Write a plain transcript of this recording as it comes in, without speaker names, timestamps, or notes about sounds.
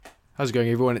How's it going,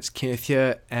 everyone? It's Kenneth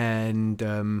here, and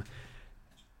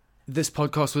this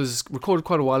podcast was recorded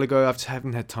quite a while ago. I just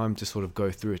haven't had time to sort of go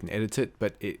through it and edit it,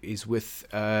 but it is with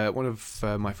one of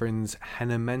my friends,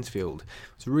 Hannah Mansfield.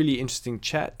 It's a really interesting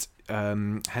chat.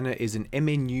 Hannah is an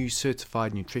MNU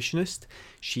certified nutritionist.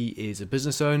 She is a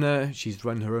business owner. She's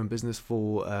run her own business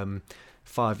for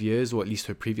 5 years, or at least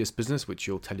her previous business, which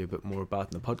she'll tell you a bit more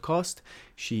about in the podcast.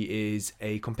 She is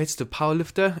a competitive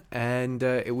powerlifter, and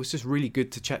it was just really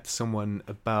good to chat to someone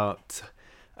about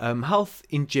health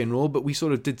in general, but we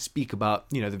sort of did speak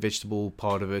about, the vegetable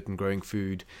part of it and growing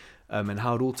food, and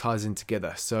how it all ties in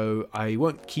together. So I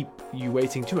won't keep you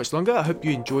waiting too much longer. I hope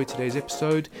you enjoyed today's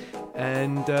episode,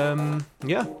 and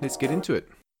let's get into it.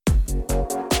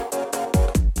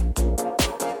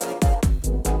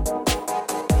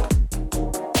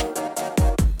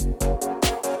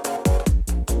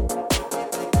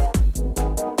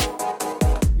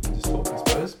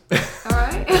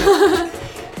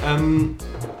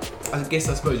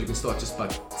 I suppose you can start just by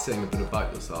saying a bit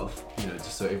about yourself,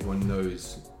 just so everyone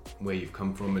knows where you've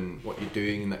come from and what you're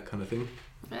doing and that kind of thing.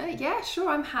 Yeah, sure.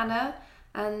 I'm Hannah,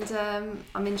 and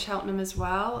I'm in Cheltenham as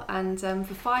well. And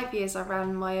for 5 years, I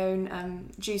ran my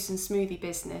own juice and smoothie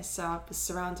business. So I was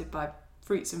surrounded by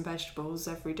fruits and vegetables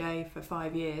every day for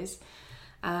 5 years.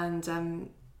 And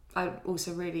I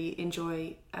also really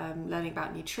enjoy learning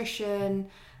about nutrition.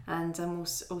 And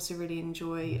also really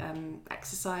enjoy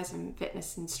exercise and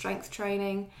fitness and strength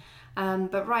training.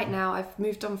 But right now I've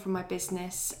moved on from my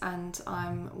business, and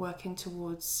I'm working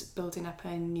towards building up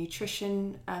a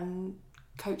nutrition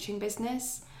coaching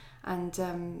business,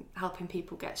 and helping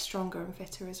people get stronger and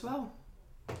fitter as well.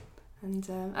 And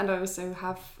I also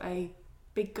have a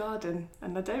big garden,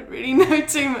 and I don't really know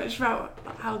too much about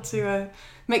how to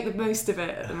make the most of it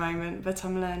at the moment, but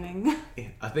I'm learning.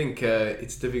 I think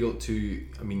it's difficult to,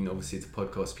 obviously it's a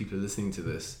podcast, people are listening to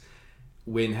this.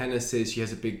 When Hannah says she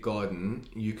has a big garden,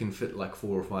 you can fit like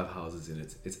 4 or 5 houses in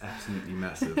it. It's absolutely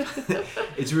massive.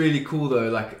 It's really cool though,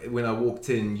 like when I walked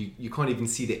in, you can't even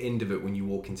see the end of it when you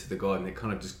walk into the garden. It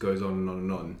kind of just goes on and on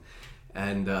and on.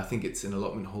 And I think it's an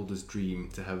allotment holder's dream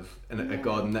to have a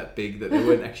garden that big that they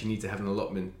won't actually need to have an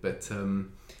allotment. But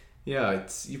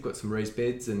you've got some raised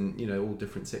beds and all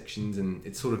different sections, and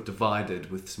it's sort of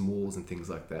divided with some walls and things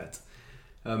like that.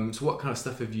 So what kind of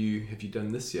stuff have you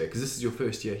done this year? Because this is your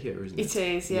first year here, isn't it? It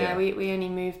is, yeah. We only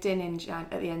moved in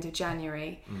at the end of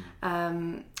January,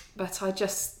 but I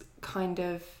just kind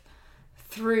of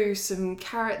threw some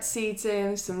carrot seeds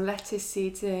in, some lettuce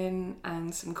seeds in,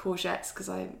 and some courgettes because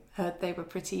I heard they were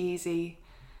pretty easy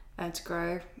to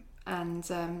grow. And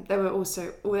there were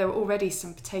already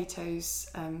some potatoes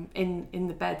in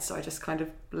the bed, so I just kind of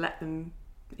let them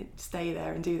stay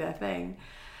there and do their thing.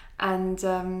 And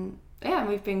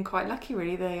we've been quite lucky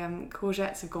really. The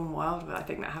courgettes have gone wild, but I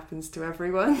think that happens to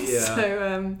everyone.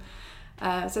 Yeah.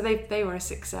 So they were a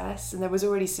success, and there was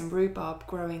already some rhubarb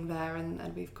growing there,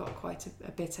 and we've got quite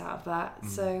a bit out of that.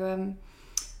 So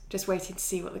just waiting to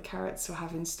see what the carrots will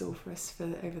have in store for us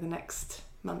over the next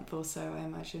month or so, I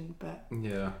imagine. But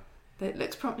yeah, it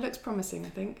looks promising, I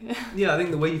think. Yeah, I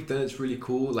think the way you've done it's really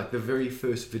cool. Like the very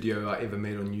first video I ever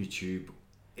made on YouTube,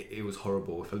 it was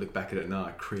horrible. If I look back at it now,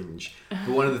 I cringe. But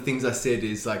one of the things I said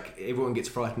is like everyone gets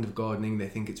frightened of gardening. They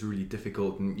think it's really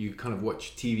difficult, and you kind of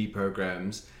watch TV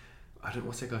programs.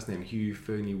 What's that guy's name? Hugh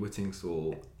Fernie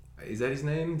Whittingstall. Is that his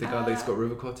name? The guy that's got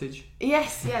River Cottage?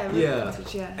 Yes, yeah, River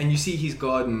Cottage, yeah. And you see his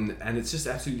garden, and it's just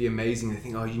absolutely amazing. They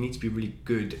think, you need to be really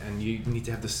good, and you need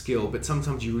to have the skill, but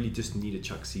sometimes you really just need to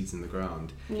chuck seeds in the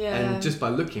ground. Yeah. And just by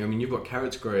looking, you've got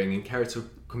carrots growing, and carrots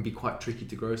can be quite tricky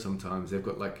to grow sometimes. They've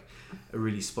got like a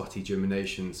really spotty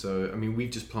germination. So,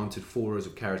 we've just planted 4 rows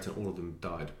of carrots, and all of them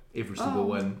died. Every single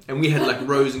one. And we had like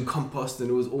rows and compost, and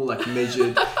it was all like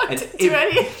measured. And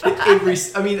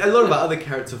a lot of our other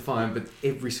carrots are fine, but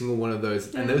every single one of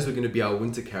those, and those were going to be our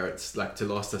winter carrots, like to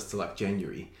last us to like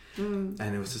January. And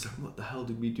it was just like, what the hell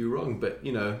did we do wrong? But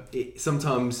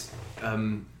sometimes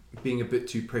being a bit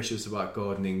too precious about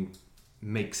gardening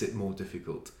makes it more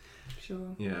difficult.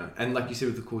 Sure. Yeah, and like you said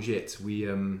with the courgettes, we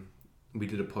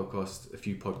did a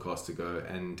few podcasts ago,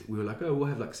 and we were like, we'll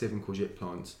have like 7 courgette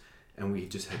plants. And we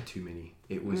just had too many.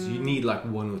 It was you need like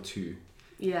 1 or 2.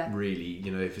 Yeah. Really,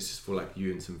 if it's just for like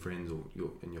you and some friends or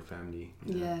your family.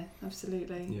 Yeah,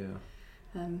 absolutely.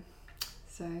 Yeah.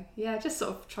 So yeah, just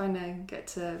sort of trying to get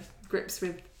to grips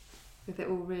with it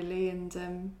all really,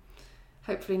 and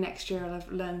hopefully next year I'll have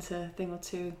learned a thing or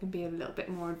two and can be a little bit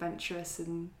more adventurous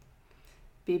and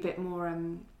be a bit more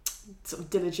sort of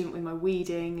diligent with my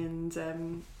weeding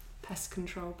and pest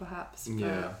control perhaps.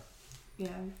 Yeah.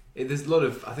 There's a lot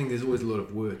of, I think there's always a lot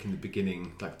of work in the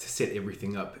beginning, like to set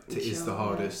everything up is the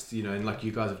hardest, you know, and like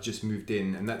you guys have just moved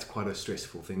in, and that's quite a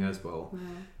stressful thing as well.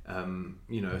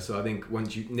 You know, so I think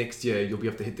next year you'll be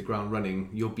able to hit the ground running.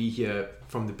 You'll be here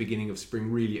from the beginning of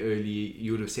spring really early.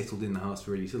 You would have settled in the house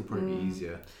really, so it'll probably be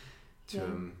easier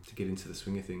to get into the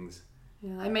swing of things.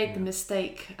 Yeah, I made the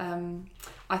mistake.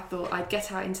 I thought I'd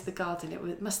get out into the garden.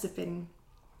 It must have been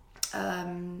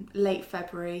late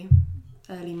February,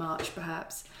 early March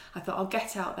perhaps. I thought I'll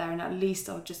get out there and at least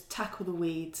I'll just tackle the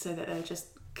weeds so that they're just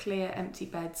clear, empty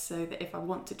beds, so that if I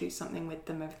want to do something with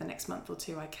them over the next month or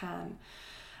two, I can.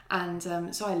 And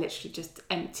so I literally just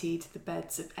emptied the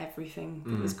beds of everything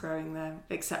that was growing there,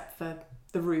 except for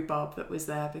the rhubarb that was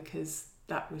there, because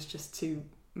that was just too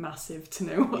massive to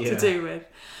know what to do with.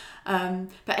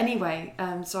 But anyway,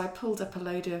 so I pulled up a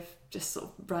load of just sort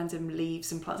of random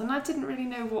leaves and plants, and I didn't really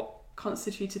know what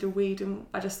constituted a weed, and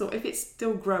I just thought if it's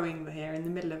still growing here in the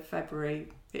middle of February,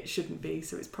 it shouldn't be,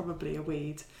 so it's probably a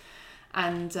weed.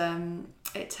 And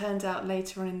it turned out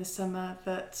later on in the summer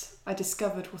that I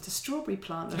discovered what a strawberry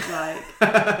plant looked like.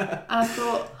 And I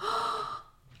thought, oh,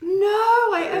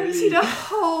 no, I emptied a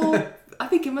whole, I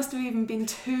think it must have even been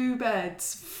 2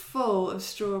 beds full of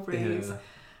strawberries. Yeah.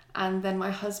 And then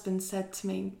my husband said to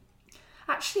me,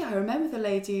 actually, I remember the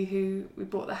lady who we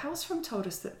bought the house from told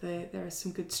us that there are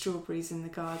some good strawberries in the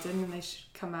garden and they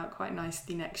should come out quite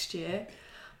nicely next year.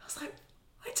 I was like,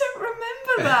 I don't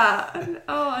remember that.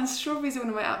 And strawberries are one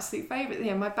of my absolute favourites.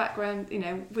 You know, my background, you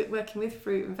know, working with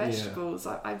fruit and vegetables,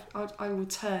 I will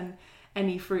turn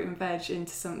any fruit and veg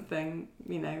into something,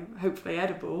 you know, hopefully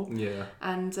edible. Yeah.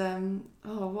 And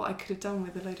what I could have done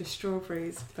with a load of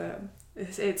strawberries, but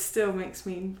it still makes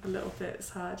me a little bit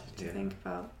sad to think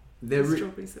about the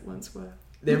strawberries that once were.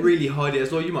 They're really hardy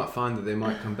as well. You might find that they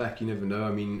might come back. You never know. I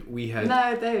mean, we had...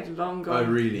 No, they're long gone. Oh,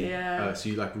 really? Yeah. So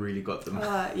you like really got them.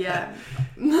 Yeah.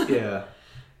 Yeah.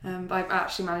 I've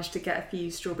actually managed to get a few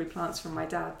strawberry plants from my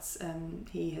dad's.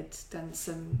 He had done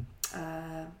some...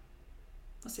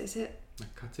 what's it? Is it?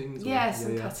 Like cuttings? Yeah,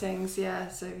 some cuttings. Yeah.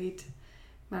 So he'd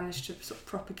managed to sort of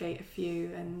propagate a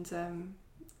few, and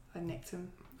I nicked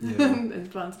them.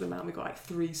 And planted them out, and we got like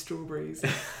 3 strawberries.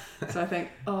 So I think,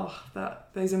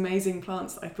 those amazing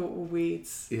plants that I thought were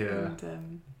weeds. Yeah.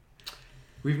 And,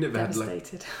 we've never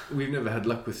had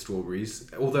luck with strawberries.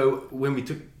 Although when we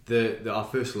took our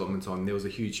first allotment on, there was a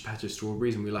huge patch of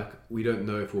strawberries, and we don't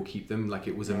know if we'll keep them. Like,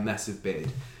 it was a massive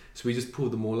bed. So we just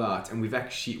pulled them all out, and we've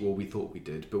actually, we thought we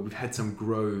did, but we've had some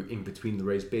grow in between the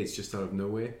raised beds just out of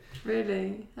nowhere.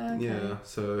 Really? Okay. Yeah.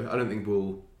 So I don't think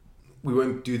we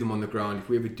won't do them on the ground. If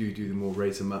we ever do them, we'll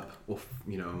raise them up off,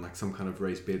 you know, on like some kind of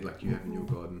raised bed like you have in your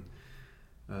garden.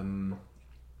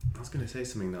 I was going to say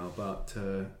something now about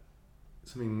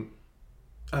something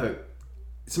I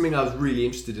was really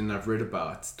interested in. I've read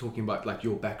about, talking about like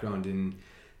your background in,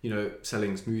 you know,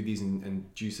 selling smoothies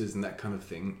and juices and that kind of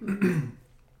thing.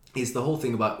 Is the whole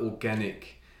thing about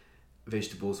organic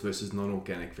vegetables versus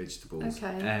non-organic vegetables.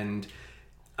 Okay. And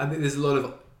I think there's a lot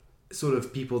of sort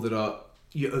of people that are,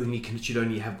 should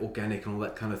only have organic and all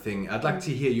that kind of thing. I'd like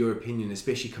to hear your opinion,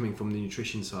 especially coming from the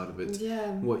nutrition side of it.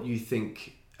 Yeah. What you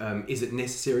think, is it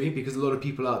necessary? Because a lot of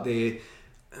people out there,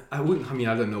 I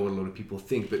don't know what a lot of people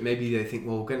think, but maybe they think,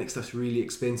 well, organic stuff's really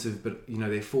expensive, but you know,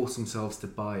 they force themselves to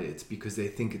buy it because they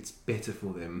think it's better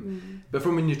for them. But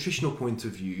from a nutritional point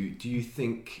of view, do you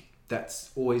think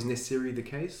that's always necessarily the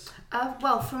case?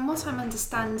 Well, from what I'm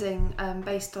understanding,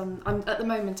 based on, at the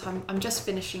moment I'm just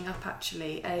finishing up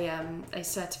actually a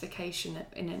certification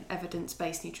in an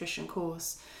evidence-based nutrition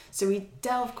course. So we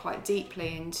delve quite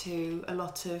deeply into a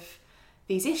lot of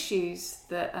these issues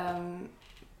that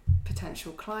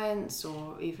potential clients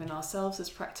or even ourselves as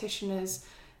practitioners,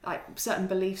 like certain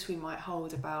beliefs we might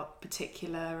hold about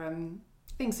particular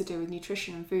things to do with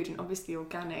nutrition and food, and obviously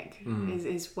organic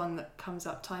is one that comes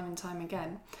up time and time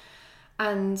again.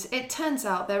 And it turns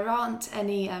out there aren't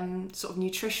any sort of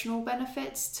nutritional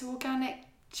benefits to organic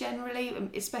generally,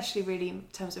 especially really in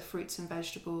terms of fruits and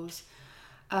vegetables.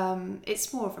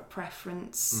 It's more of a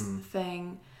preference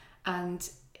thing, and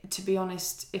to be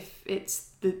honest, if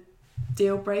it's the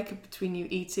deal breaker between you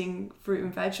eating fruit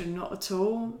and veg or not at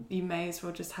all, you may as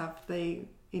well just have the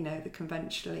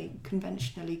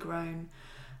conventionally grown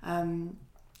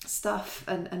stuff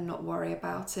and not worry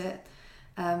about it.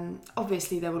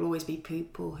 Obviously there will always be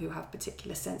people who have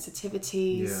particular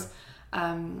sensitivities.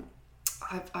 I'm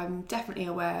definitely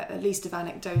aware, at least of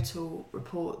anecdotal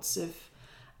reports of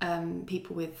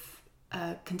people with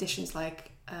conditions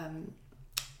like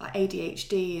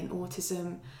ADHD and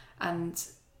autism, and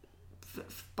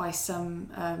by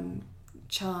some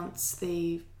chance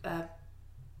the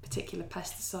particular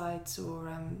pesticides or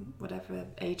whatever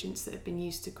agents that have been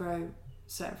used to grow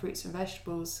certain fruits and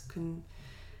vegetables can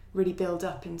really build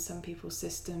up in some people's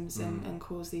systems and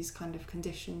cause these kind of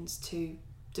conditions to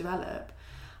develop.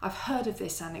 I've heard of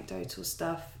this anecdotal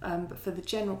stuff, but for the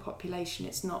general population,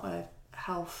 it's not a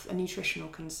nutritional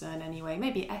concern anyway.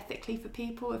 Maybe ethically for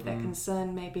people, if they're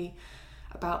concerned maybe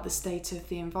about the state of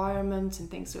the environment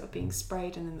and things that are being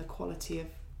sprayed, and then the quality of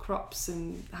crops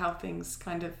and how things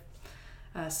kind of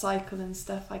cycle and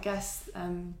stuff, I guess.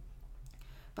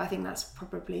 But I think that's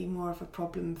probably more of a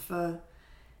problem for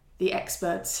the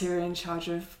experts who are in charge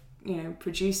of,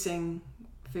 producing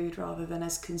food, rather than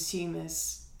as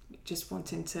consumers just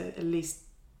wanting to at least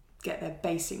get their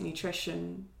basic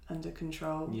nutrition under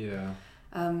control. Yeah.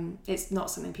 It's not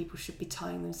something people should be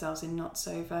tying themselves in knots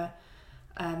over.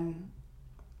 And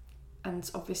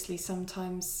obviously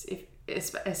sometimes, if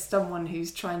as someone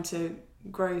who's trying to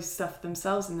grow stuff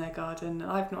themselves in their garden,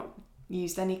 I've not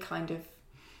used any kind of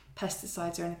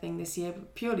pesticides or anything this year,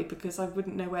 purely because I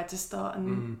wouldn't know where to start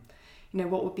and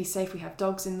what would be safe. We have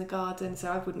dogs in the garden, so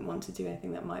I wouldn't want to do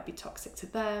anything that might be toxic to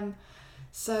them.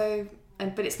 So,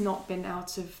 but it's not been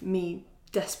out of me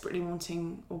desperately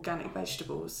wanting organic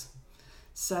vegetables.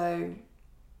 So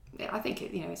I think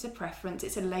it's a preference,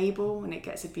 it's a label, and it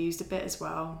gets abused a bit as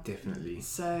well. Definitely.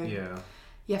 So yeah,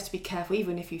 you have to be careful,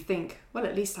 even if you think, well,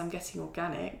 at least I'm getting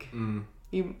organic.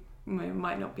 You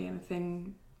might not be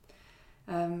anything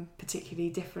particularly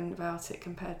different about it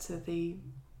compared to the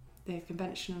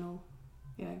conventional,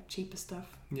 cheaper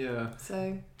stuff. Yeah.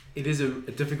 So it is a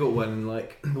difficult one.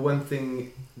 Like, the one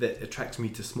thing that attracts me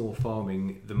to small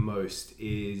farming the most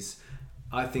is,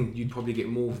 I think you'd probably get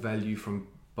more value from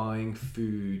buying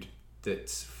food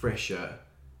that's fresher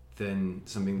than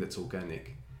something that's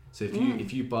organic. So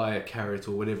if you buy a carrot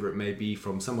or whatever it may be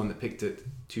from someone that picked it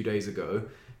 2 days ago,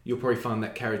 you'll probably find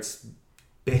that carrot's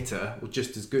better or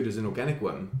just as good as an organic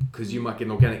one, because you might get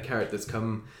an organic carrot that's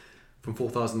come from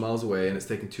 4,000 miles away and it's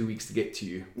taken 2 weeks to get to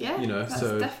you. Yeah, that's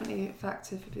definitely a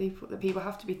factor for people that people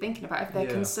have to be thinking about if they're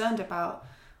concerned about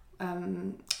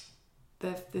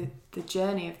the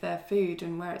journey of their food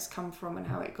and where it's come from and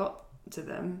how it got to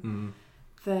them.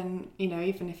 Then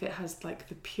even if it has like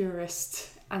the purest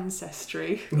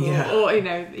ancestry or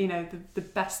the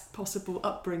best possible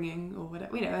upbringing or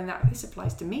whatever, and that this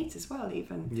applies to meat as well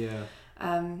even.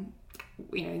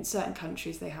 In certain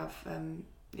countries they have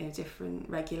different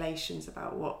regulations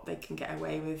about what they can get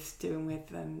away with doing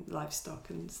with livestock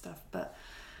and stuff, but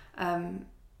I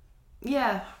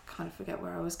kind of forget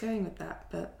where I was going with that,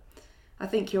 but I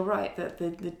think you're right that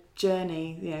the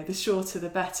journey, the shorter the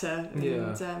better,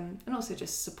 and also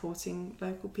just supporting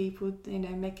local people,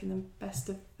 making the best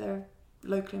of their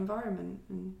local environment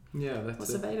and that's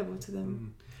what's available to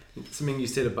them. Something you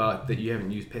said about that you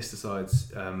haven't used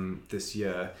pesticides this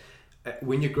year.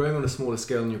 When you're growing on a smaller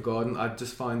scale in your garden, I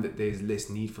just find that there's less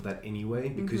need for that anyway,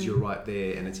 because you're right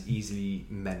there and it's easily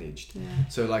managed.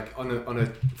 So like on a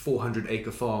 400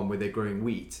 acre farm where they're growing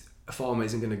wheat, a farmer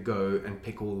isn't going to go and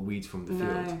pick all the weeds from the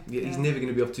field. He's never going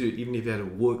to be able to do it, even if he had a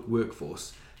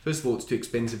workforce. First of all, it's too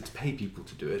expensive to pay people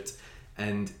to do it,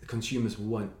 and consumers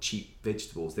want cheap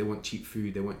vegetables, they want cheap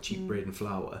food, they want cheap bread and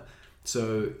flour.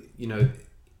 So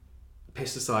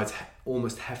pesticides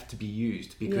almost have to be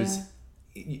used, because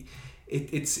I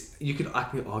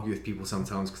can argue with people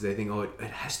sometimes because they think,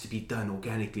 it has to be done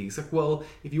organically. It's like, well,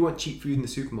 if you want cheap food in the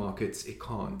supermarkets, it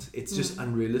can't. It's just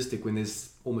unrealistic when there's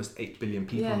almost 8 billion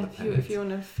people on the planet. If you want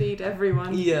to feed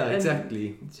everyone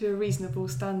exactly, to a reasonable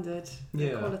standard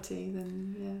of quality,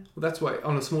 then well, that's why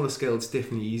on a smaller scale it's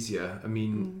definitely easier. I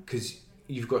mean, because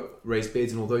you've got raised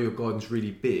beds, and although your garden's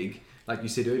really big, like you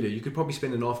said earlier, you could probably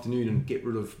spend an afternoon and get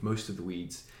rid of most of the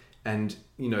weeds. And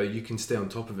you can stay on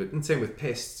top of it, and same with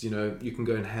pests. You can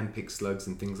go and hand pick slugs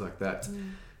and things like that,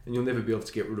 and you'll never be able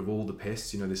to get rid of all the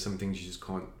pests. There's some things you just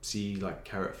can't see, like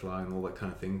carrot fly and all that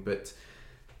kind of thing, but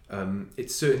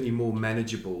it's certainly more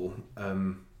manageable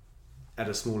at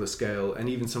a smaller scale. And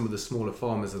even some of the smaller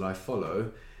farmers that I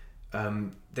follow,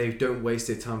 they don't waste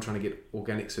their time trying to get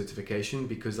organic certification,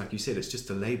 because like you said, it's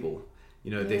just a label.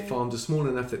 Their farms are small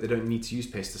enough that they don't need to use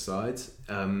pesticides.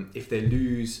 If they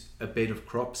lose a bed of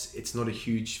crops, it's not a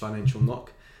huge financial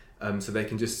knock. So they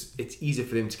can it's easier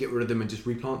for them to get rid of them and just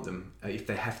replant them if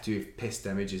they have to, if pest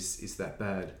damage is that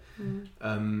bad.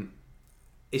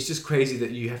 It's just crazy that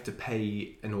you have to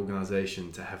pay an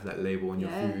organisation to have that label on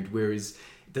your food, whereas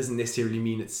it doesn't necessarily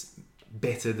mean it's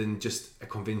better than just a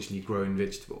conventionally grown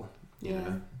vegetable.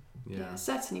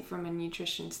 Certainly from a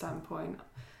nutrition standpoint,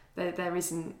 there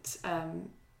isn't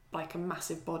like a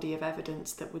massive body of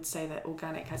evidence that would say that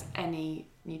organic has any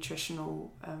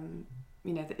nutritional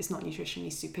that it's not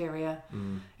nutritionally superior,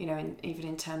 even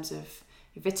in terms of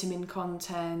vitamin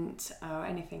content or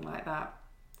anything like that.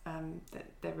 That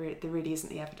there really isn't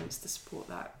the evidence to support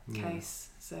that case.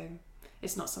 So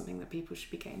it's not something that people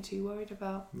should be getting too worried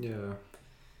about. Yeah.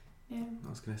 Yeah. I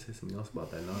was going to say something else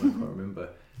about that now. I can't remember.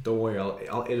 Don't worry,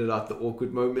 I'll edit out the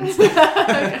awkward moments.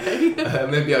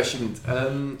 Maybe I shouldn't.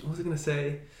 What was I going to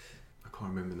say? I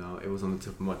can't remember now. It was on the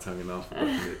tip of my tongue and I've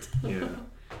forgotten it. Yeah.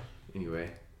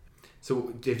 Anyway.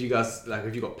 So have you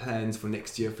got plans for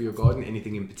next year for your garden?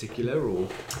 Anything in particular, or?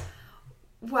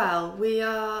 Well, we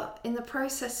are in the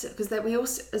process, because we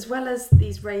also, as well as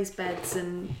these raised beds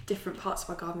and different parts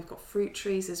of our garden, we've got fruit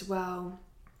trees as well.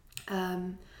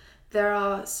 There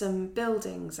are some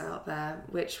buildings out there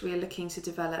which we're looking to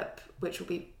develop, which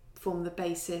will form the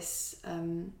basis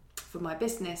for my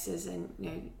business, as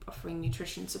in offering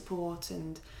nutrition support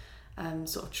and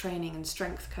sort of training and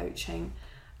strength coaching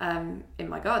in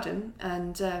my garden.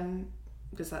 And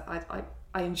because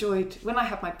I enjoyed, when I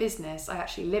had my business, I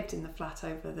actually lived in the flat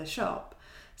over the shop,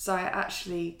 so I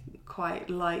actually quite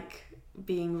like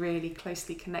being really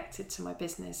closely connected to my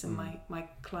business and my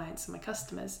clients and my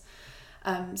customers.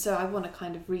 So I want to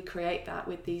kind of recreate that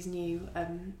with these new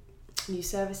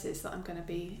services that I'm going to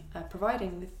be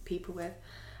providing with people with.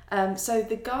 So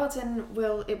the garden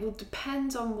will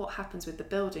depend on what happens with the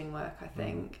building work, I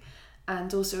think,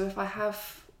 and also if I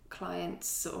have clients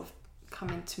sort of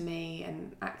coming to me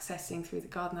and accessing through the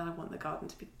garden, and I want the garden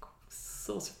to be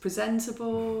sort of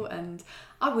presentable, and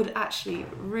I would actually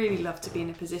really love to be in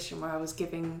a position where I was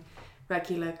giving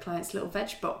regular clients little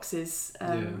veg boxes.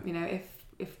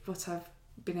 If what I've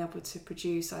been able to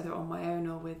produce either on my own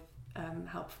or with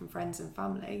help from friends and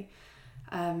family,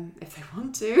 if they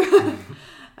want to,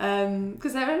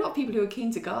 because there are a lot of people who are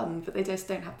keen to garden but they just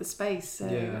don't have the space. So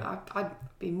I'd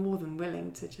be more than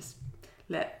willing to just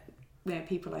let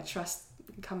people I trust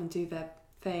come and do their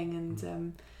thing,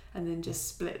 and then just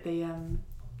split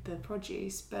the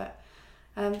produce. But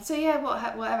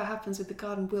whatever happens with the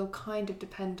garden will kind of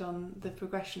depend on the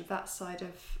progression of that side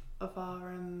of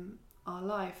our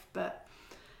life. But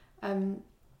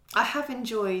I have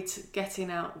enjoyed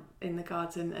getting out in the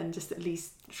garden and just at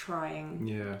least trying.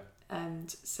 Yeah.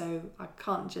 And so I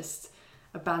can't just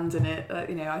abandon it.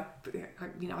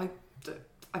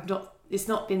 I've not. It's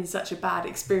not been such a bad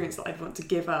experience that I'd want to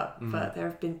give up. But there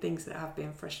have been things that have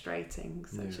been frustrating,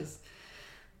 such as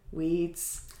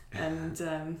weeds and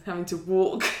having to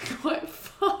walk quite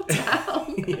far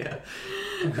down. Yeah.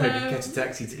 Catch a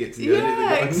taxi to get to the end of the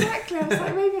garden. Exactly. I was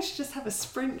like, maybe I should just have a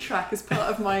sprint track as part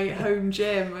of my home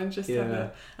gym and just have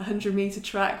a 100-meter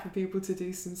track for people to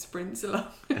do some sprints along.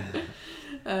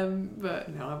 But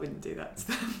no, I wouldn't do that to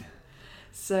them.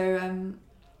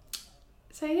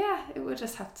 So yeah, it will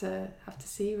just have to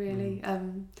see really,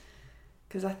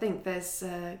 because I think there's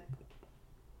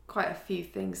quite a few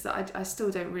things that I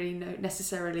still don't really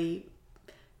necessarily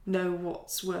know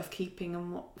what's worth keeping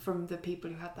and what from the people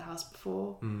who had the house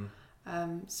before.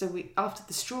 So after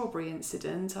the strawberry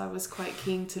incident, I was quite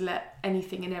keen to let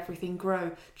anything and everything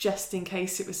grow just in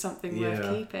case it was something worth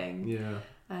keeping. Yeah.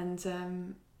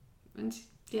 And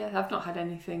I've not had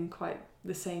anything quite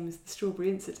the same as the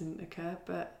strawberry incident occur,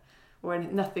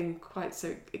 nothing quite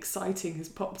so exciting has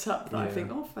popped up that I think,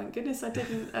 oh, thank goodness I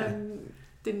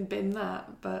didn't bin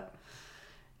that. But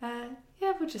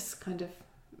we'll just kind of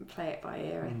play it by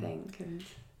ear, I think, and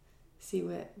see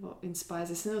what inspires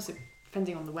us, and also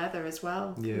depending on the weather as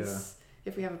well. Because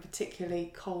if we have a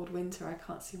particularly cold winter, I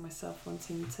can't see myself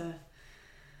wanting to,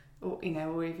 or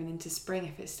even into spring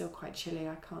if it's still quite chilly.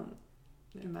 I can't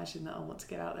imagine that I'll want to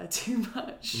get out there too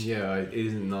much. Yeah, it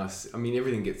isn't nice. I mean,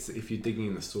 everything if you're digging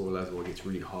in the soil as well, it gets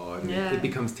really hard. And it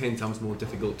becomes 10 times more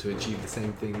difficult to achieve the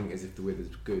same thing as if the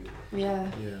weather's good. Yeah.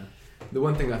 The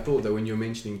one thing I thought though, when you're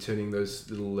mentioning turning those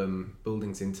little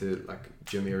buildings into like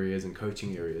gym areas and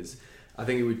coaching areas, I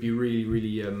think it would be really,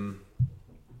 really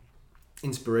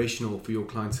inspirational for your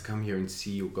clients to come here and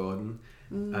see your garden,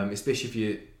 especially if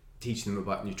you teach them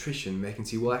about nutrition. They can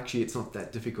see, well, actually it's not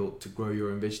that difficult to grow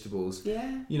your own vegetables.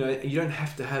 You don't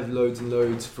have to have loads and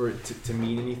loads for it to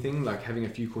mean anything. Like having a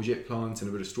few courgette plants and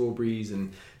a bit of strawberries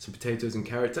and some potatoes and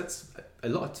carrots, that's a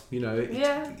lot.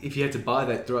 If you had to buy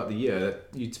that throughout the year,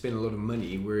 you'd spend a lot of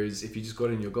money, whereas if you just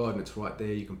got it in your garden, it's right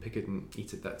there, you can pick it and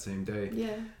eat it that same day.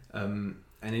 And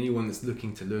anyone that's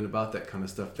looking to learn about that kind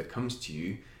of stuff that comes to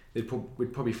you,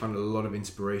 we'd probably find a lot of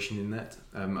inspiration in that.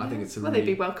 I think it's they'd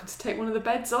be welcome to take one of the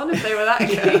beds on if they were that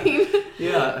keen.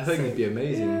 I think it'd be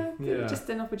amazing. Just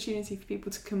an opportunity for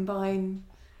people to combine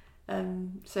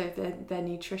their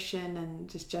nutrition and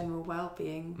just general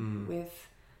well-being with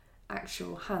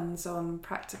actual hands-on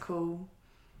practical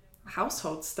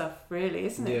household stuff, really,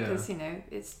 isn't it? Because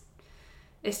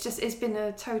it's been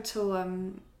a total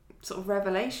sort of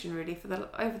revelation, really,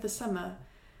 over the summer.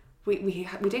 We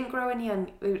didn't grow any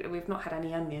we've not had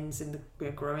any onions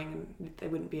we're growing, and they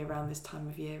wouldn't be around this time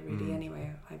of year really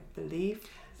anyway, I believe.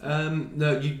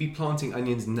 No, you'd be planting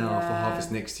onions now for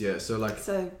harvest next year. We've had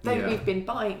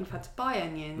to buy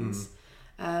onions.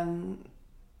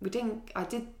 I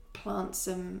did plant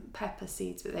some pepper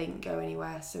seeds, but they didn't go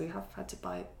anywhere, so we have had to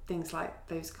buy things like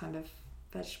those kind of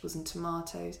vegetables and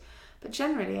tomatoes. But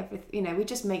generally, we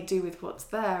just make do with what's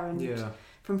there, and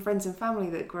from friends and family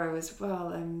that grow as well.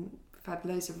 We've had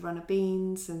loads of runner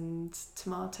beans and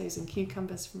tomatoes and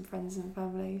cucumbers from friends and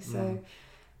family. So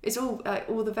it's all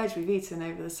the veg we've eaten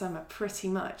over the summer pretty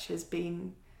much has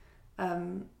been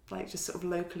just sort of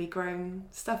locally grown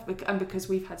stuff, and because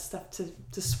we've had stuff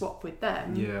to swap with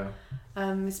them,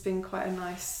 it's been quite a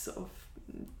nice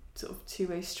sort of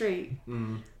two-way street.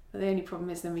 But the only problem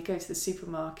is then we go to the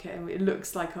supermarket and it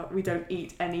looks like we don't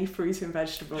eat any fruit and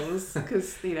vegetables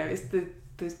because it's the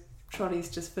trolley's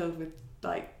just filled with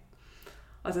all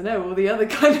the other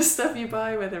kind of stuff you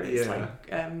buy, whether it's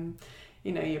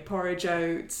your porridge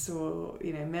oats or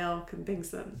milk and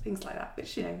things like that,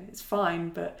 which it's fine,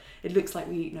 but it looks like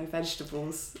we eat no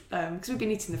vegetables because we've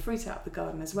been eating the fruit out of the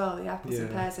garden as well, the apples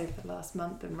and pears over the last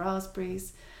month, and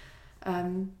raspberries.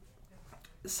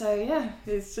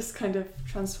 It's just kind of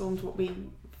transformed what we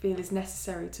feel is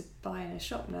necessary to buy in a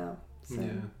shop now. So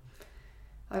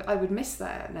I would miss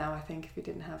that now, I think, if we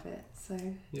didn't have it. So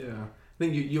I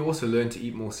think you also learn to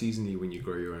eat more seasonally when you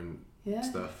grow your own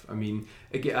stuff. I mean,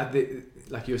 again,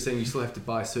 like you were saying, you still have to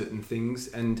buy certain things,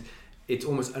 and it's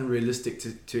almost unrealistic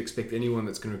to expect anyone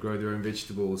that's going to grow their own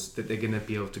vegetables that they're going to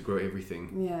be able to grow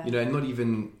everything. And not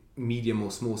even medium or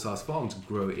small size farms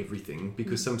grow everything,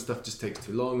 because some stuff just takes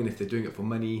too long, and if they're doing it for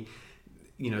money,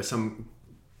 some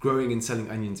growing and selling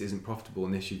onions isn't profitable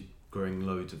unless you're growing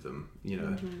loads of them,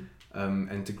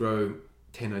 and to grow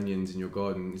 10 onions in your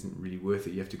garden isn't really worth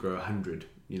it. You have to grow 100,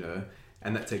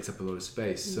 and that takes up a lot of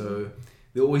space. So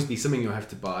there'll always be something you'll have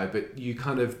to buy, but you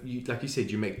like you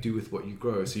said, you make do with what you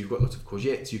grow. So you've got lots of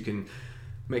courgettes, you can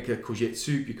make a courgette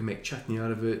soup, you can make chutney out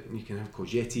of it, and you can have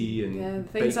courgette and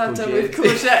things I've done with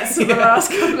courgettes in the last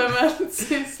couple of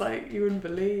months, it's like you wouldn't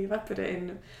believe. I put it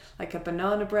in like a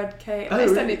banana bread cake.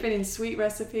 It's been in sweet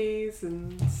recipes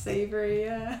and savoury.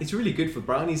 It's really good for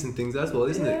brownies and things as well,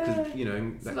 isn't it? Because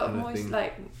it's a lot of moist,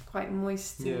 quite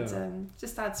moist, and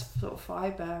just adds sort of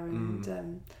fibre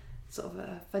and sort of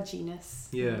a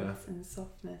fudginess and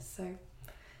softness. So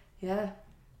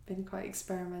been quite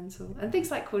experimental, and things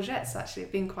like courgettes actually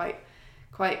have been quite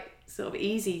sort of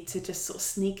easy to just sort of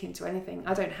sneak into anything.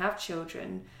 I don't have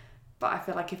children, but I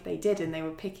feel like if they did and they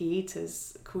were picky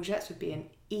eaters, courgettes would be an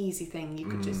easy thing. You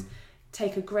could just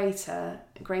take a grater,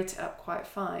 grate it up quite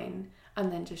fine,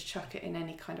 and then just chuck it in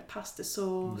any kind of pasta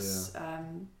sauce,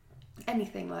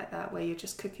 anything like that, where you're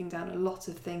just cooking down a lot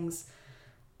of things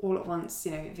all at once.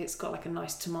 If it's got like a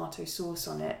nice tomato sauce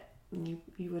on it, you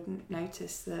wouldn't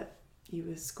notice that you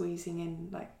were squeezing in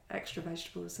like extra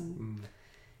vegetables and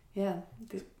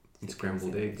and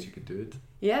scrambled eggs, you could do it.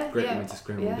 Grate them into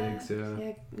scrambled eggs.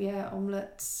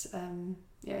 Omelettes.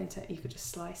 You could just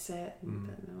slice it and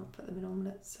put them in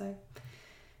omelettes. So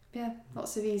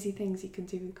lots of easy things you can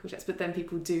do with courgettes, but then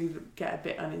people do get a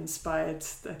bit uninspired,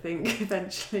 I think,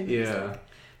 eventually. It's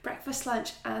breakfast,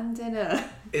 lunch and dinner.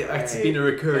 It's been a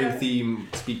recurring theme,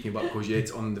 speaking about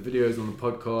courgettes on the videos, on the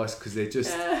podcast, because they're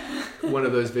just one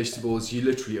of those vegetables you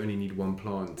literally only need one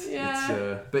plant.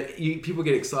 But people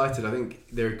get excited. I think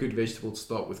they're a good vegetable to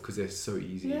start with because they're so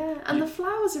easy. And the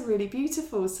flowers are really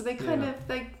beautiful, so they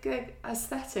they go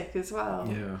aesthetic as well.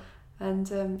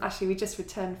 And actually, we just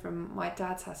returned from my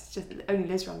dad's house. It only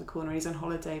lives around the corner. He's on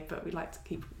holiday, but we like to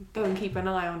go and keep an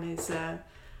eye on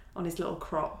his little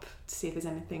crop to see if there's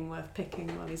anything worth picking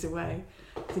while he's away.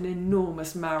 It's an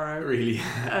enormous marrow. Really?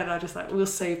 And I just we'll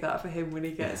save that for him when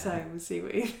he gets home and see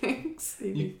what he thinks, see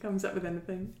if he comes up with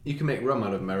anything. You can make rum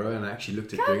out of marrow, and I actually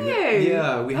looked at doing it.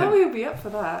 Yeah. We'll be up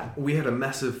for that. We had a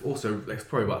massive, also, it's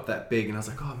probably about that big, and I was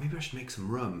like, maybe I should make some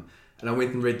rum. And I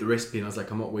went and read the recipe, and I was like,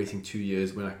 I'm not waiting 2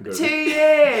 years when I can go. 2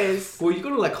 years. Well, you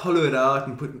got to hollow it out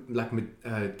and put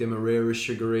demerara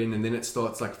sugar in, and then it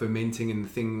starts fermenting, and the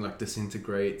thing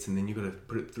disintegrates, and then you got to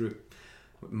put it through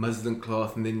a muslin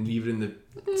cloth, and then leave it in the.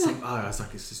 I was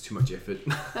like, it's just too much effort.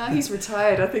 He's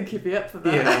retired. I think he'd be up for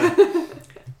that. Yeah.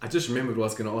 I just remembered what I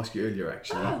was going to ask you earlier.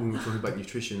 Actually, when we were talking about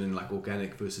nutrition and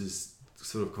organic versus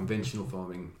sort of conventional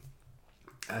farming,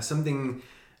 something.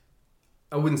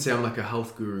 I wouldn't say I'm a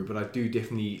health guru, but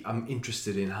I'm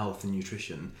interested in health and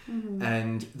nutrition.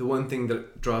 And the one thing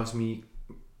that drives me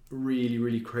really,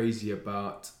 really crazy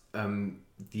about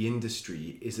the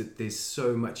industry is that there's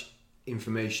so much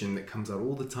information that comes out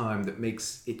all the time that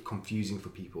makes it confusing for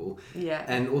people. Yeah.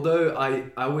 And although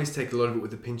I always take a lot of it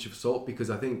with a pinch of salt, because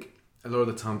I think a lot of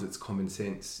the times it's common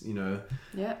sense, you know.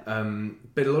 Yeah.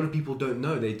 But a lot of people don't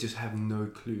know. They just have no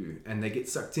clue. And they get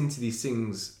sucked into these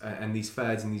things and these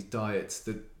fads and these diets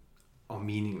that are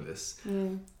meaningless.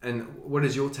 Mm. And what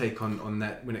is your take on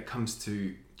that when it comes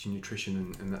to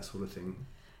nutrition and that sort of thing?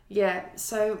 Yeah,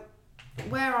 so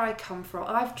where I come from,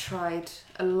 I've tried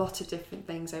a lot of different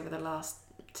things over the last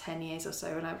 10 years or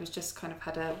so, and I was just kind of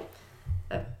had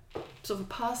a sort of a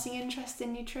passing interest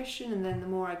in nutrition, and then the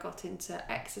more I got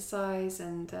into exercise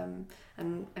and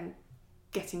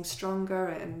getting stronger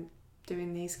and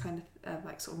doing these kind of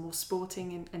like sort of more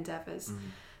sporting endeavours,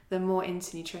 the more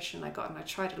into nutrition I got, and I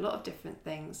tried a lot of different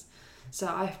things. So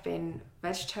I've been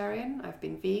vegetarian, I've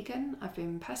been vegan, I've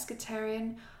been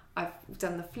pescatarian, I've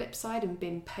done the flip side and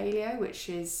been paleo, which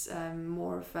is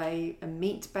more of a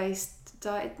meat-based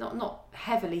diet, not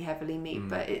heavily meat,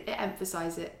 but it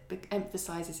emphasizes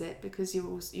it because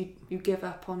you give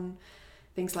up on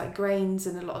things like grains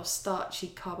and a lot of starchy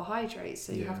carbohydrates,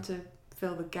 so you have to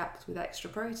fill the gaps with extra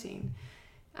protein.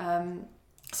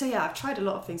 So yeah, I've tried a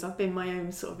lot of things. I've been my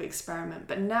own sort of experiment,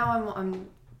 but now I'm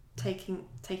taking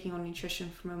on nutrition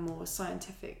from a more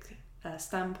scientific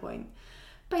standpoint.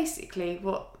 Basically,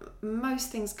 what most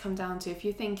things come down to, if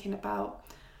you're thinking about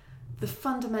the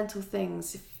fundamental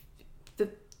things,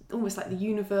 almost like the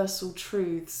universal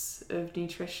truths of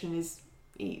nutrition is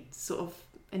eat sort of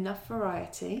enough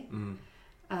variety,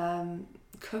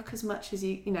 cook as much as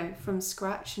you know from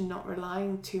scratch and not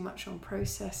relying too much on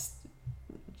processed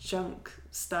junk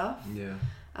stuff.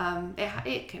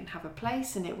 It can have a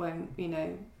place and it won't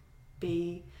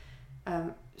be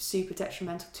super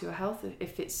detrimental to your health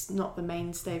if it's not the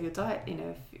mainstay of your diet.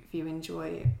 If you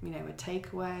enjoy a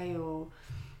takeaway or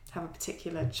have a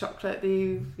particular chocolate that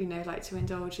you like to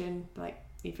indulge in, like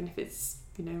even if it's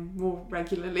more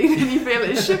regularly than you feel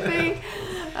it should be,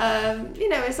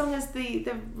 as long as the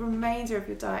remainder of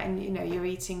your diet and you're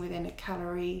eating within a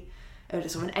calorie or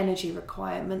sort of an energy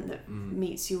requirement that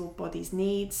meets your body's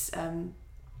needs,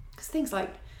 because things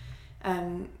like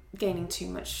gaining too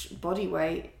much body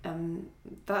weight,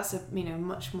 that's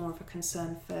much more of a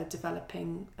concern for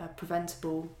developing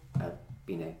preventable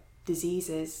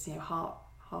diseases, heart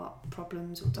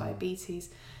problems or diabetes.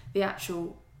 The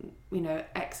actual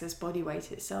excess body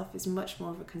weight itself is much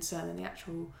more of a concern than the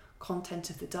actual content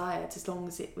of the diet, as long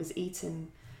as it was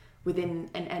eaten within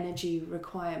an energy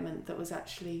requirement that was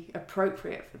actually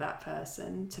appropriate for that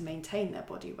person to maintain their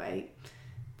body weight.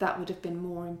 That would have been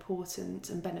more important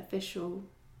and beneficial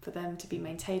for them to be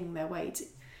maintaining their weight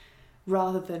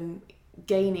rather than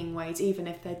gaining weight, even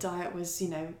if their diet was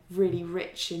really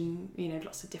rich in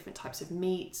lots of different types of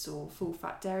meats or full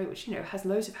fat dairy, which has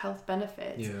loads of health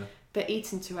benefits. But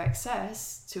eaten to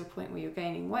excess to a point where you're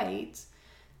gaining weight,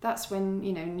 that's when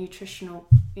nutritional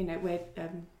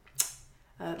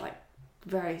like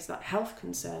various like health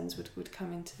concerns would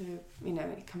come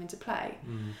into play.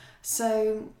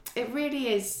 So it really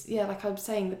is, like I'm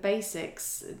saying, the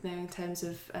basics, in terms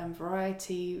of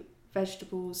variety,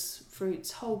 vegetables,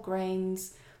 fruits, whole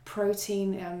grains,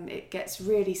 protein. It gets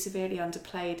really severely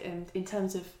underplayed, and in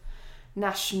terms of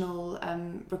national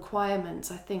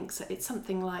requirements, I think it's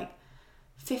something like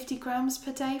 50 grams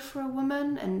per day for a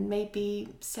woman and maybe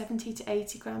 70 to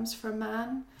 80 grams for a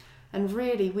man. And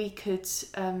really, we could,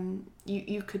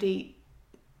 you could eat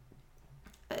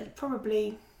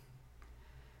probably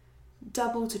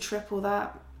double to triple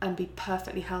that and be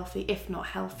perfectly healthy, if not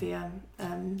healthier.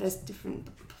 There's different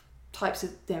types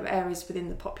of areas within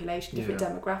the population, different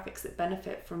demographics that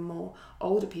benefit from more.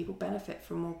 Older people benefit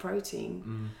from more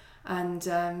protein, and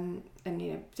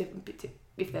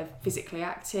if they're physically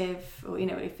active, or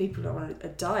if people are on a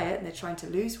diet and they're trying to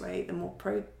lose weight, the more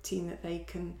protein that they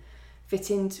can fit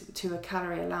into a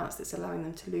calorie allowance that's allowing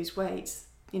them to lose weight,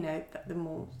 the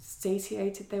more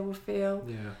satiated they will feel,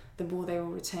 the more they will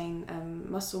retain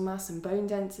muscle mass and bone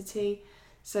density.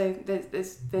 So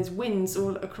there's wins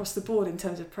all across the board in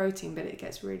terms of protein, but it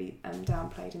gets really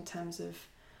downplayed in terms of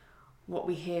what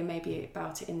we hear maybe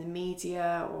about it in the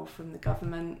media or from the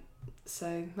government.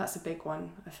 So that's a big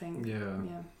one, I think.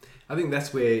 I think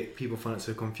that's where people find it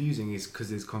so confusing, is because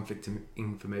there's conflict in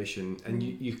information, and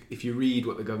you if you read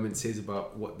what the government says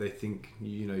about what they think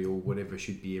your whatever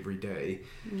should be every day,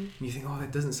 and you think, oh,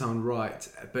 that doesn't sound right,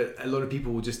 but a lot of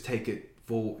people will just take it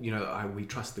for we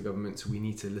trust the government, so we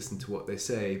need to listen to what they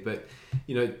say, but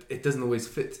it doesn't always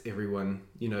fit everyone.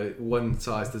 One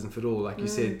size doesn't fit all, like you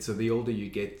said. So the older you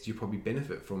get, you probably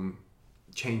benefit from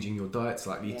changing your diet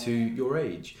slightly to your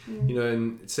age. You know,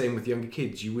 and same with younger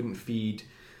kids. You wouldn't feed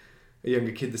a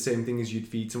younger kid the same thing as you'd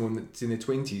feed someone that's in their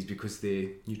 20s, because their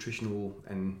nutritional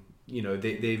and, you know,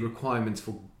 their requirements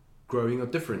for growing are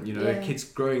different. You know, kids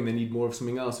growing, they need more of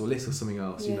something else or less of something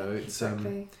else. You know, it's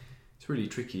it's really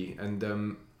tricky.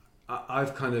 And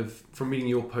I've kind of, from reading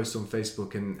your posts on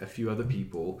Facebook and a few other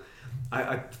people,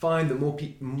 I find that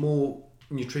more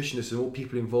nutritionists and more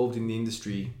people involved in the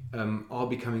industry are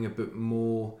becoming a bit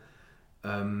more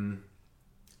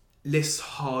less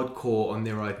hardcore on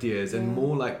their ideas and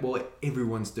more like, well,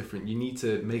 everyone's different. You need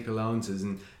to make allowances,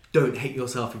 and don't hate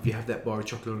yourself if you have that bar of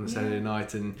chocolate on a Saturday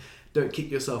night, and don't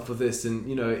kick yourself for this. And,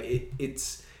 you know,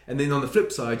 it's... And then on the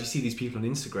flip side, you see these people on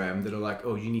Instagram that are like,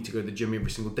 oh, you need to go to the gym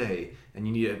every single day, and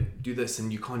you need to do this,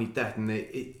 and you can't eat that. And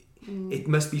it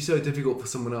must be so difficult for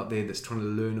someone out there that's trying to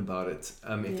learn about it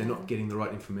if they're not getting the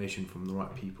right information from the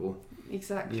right people.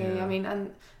 Exactly. I mean,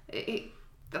 and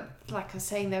like I was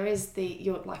saying, there is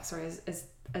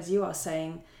as you are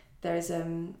saying, there is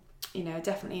you know,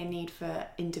 definitely a need for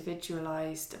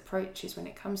individualized approaches when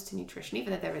it comes to nutrition,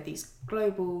 even though there are these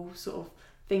global sort of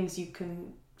things you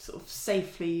can sort of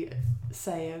safely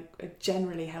say are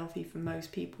generally healthy for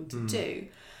most people to do.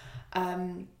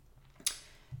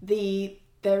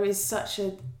 There is such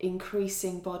an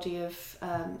increasing body of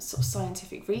sort of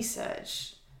scientific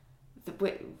research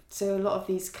so a lot of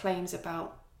these claims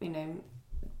about, you know,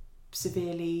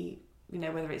 severely, you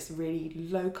know, whether it's really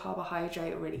low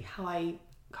carbohydrate or really high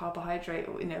carbohydrate,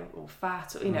 or, you know, or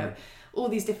fat, or, you know, all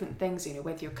these different things, you know,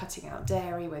 whether you're cutting out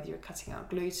dairy, whether you're cutting out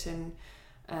gluten,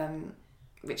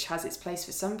 which has its place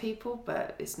for some people,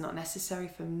 but it's not necessary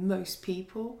for most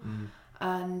people.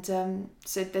 And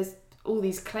so there's all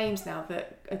these claims now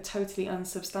that are totally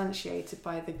unsubstantiated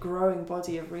by the growing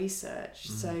body of research.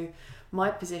 So my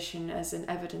position as an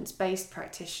evidence-based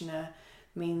practitioner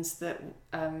means that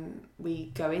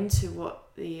we go into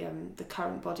what the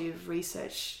current body of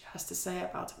research has to say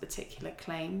about a particular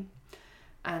claim,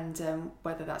 and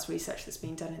whether that's research that's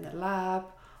been done in the lab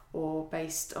or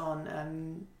based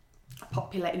on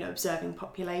observing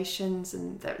populations,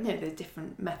 and there are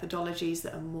different methodologies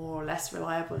that are more or less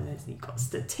reliable, and you've got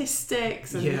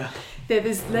statistics, and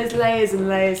there's layers and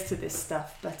layers to this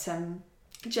stuff. But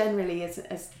generally, as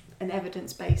an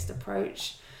evidence-based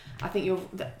approach, I think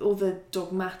all the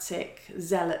dogmatic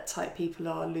zealot type people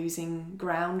are losing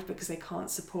ground because they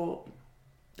can't support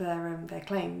their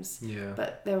claims.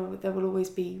 But there will always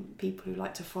be people who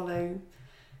like to follow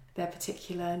their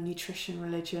particular nutrition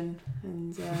religion,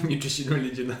 and nutrition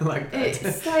religion, I like that.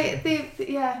 It's like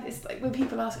it's like when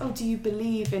people ask, oh, do you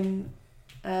believe in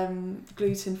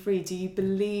gluten-free? Do you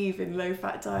believe in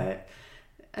low-fat diet?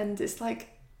 And it's like,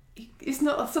 it's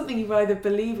not something you either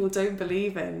believe or don't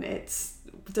believe in. It's,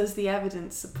 does the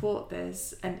evidence support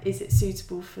this, and is it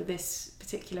suitable for this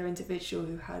particular individual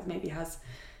who has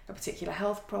a particular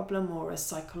health problem or a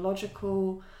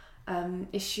psychological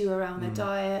issue around their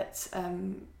diet?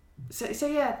 So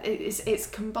it's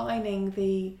combining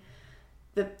the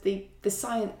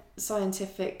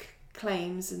scientific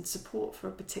claims and support for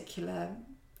a particular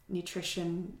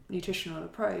nutritional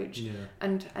approach,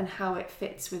 and how it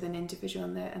fits with an individual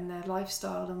and their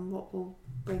lifestyle, and what will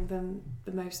bring them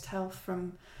the most health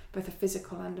from both a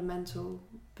physical and a mental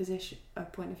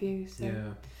point of view. So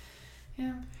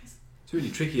it's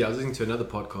really tricky. I was listening to another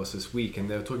podcast this week, and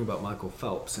they were talking about Michael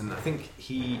Phelps, and I think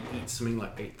he eats something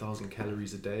like 8,000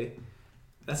 calories a day.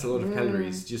 That's a lot of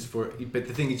calories just for. But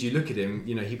the thing is, you look at him,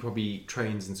 you know, he probably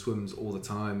trains and swims all the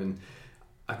time, and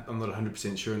I'm not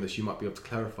 100% sure on this. You might be able to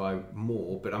clarify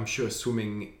more, but I'm sure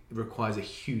swimming requires a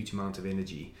huge amount of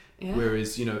energy,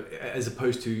 whereas, you know, as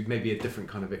opposed to maybe a different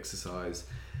kind of exercise.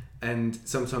 And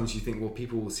sometimes you think, well,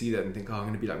 people will see that and think, oh, I'm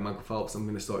going to be like Michael Phelps. I'm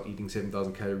going to start eating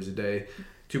 7,000 calories a day.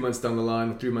 2 months down the line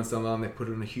or 3 months down the line, they put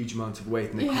on a huge amount of weight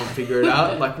and they can't figure it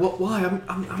out. Like, what? Why?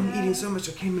 I'm eating so much.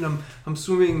 I came and I'm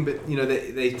swimming, but, you know,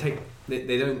 they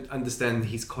don't understand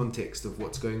his context of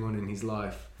what's going on in his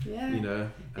life. You know,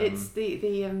 it's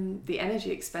the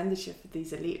energy expenditure for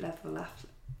these elite level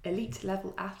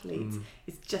athletes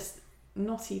is just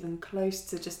not even close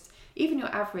to just even your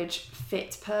average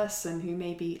fit person who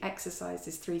maybe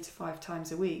exercises 3 to 5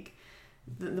 times a week.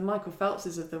 The Michael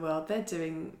Phelpses of the world, they're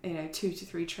doing 2 to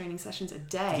 3 training sessions a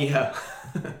day.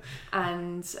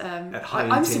 And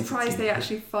I'm surprised they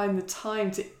actually find the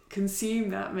time to consume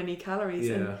that many calories.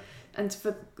 And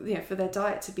for their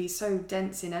diet to be so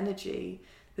dense in energy,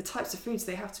 the types of foods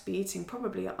they have to be eating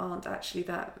probably aren't actually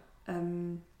that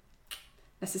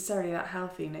necessarily that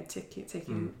healthy.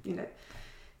 Taking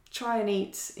try and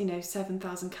eat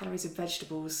 7,000 calories of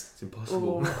vegetables. It's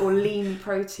impossible. Or lean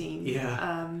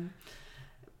protein.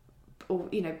 Or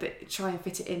but try and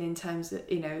fit it in terms of,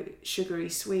 sugary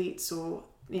sweets, or,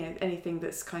 anything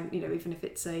that's even if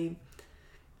it's a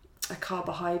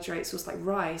carbohydrate source like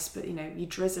rice, but you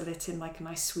drizzle it in like a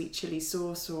nice sweet chili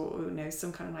sauce, or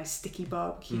some kind of nice sticky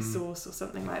barbecue sauce or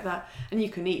something like that, and you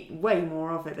can eat way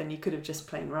more of it than you could have just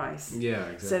plain rice. Yeah,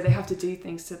 exactly. So they have to do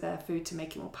things to their food to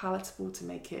make it more palatable, to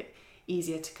make it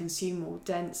easier to consume, more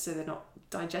dense, so they're not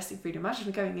digesting food.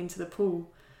 Imagine going into the pool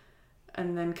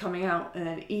and then coming out and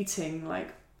then eating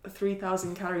like a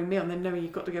 3,000 calorie meal, and then knowing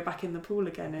you've got to go back in the pool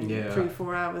again in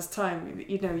 3-4 hours time.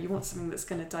 You want something that's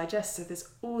going to digest. So there's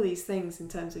all these things in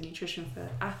terms of nutrition for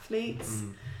athletes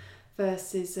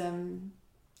versus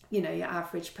your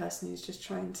average person who's just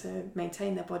trying to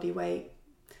maintain their body weight,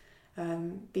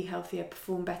 be healthier,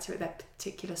 perform better at their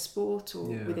particular sport or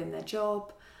within their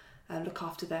job, look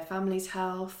after their family's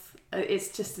health. It's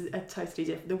just a totally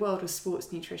different, the world of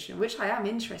sports nutrition, which I am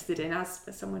interested in as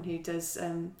someone who does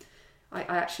I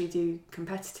actually do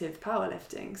competitive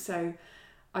powerlifting, so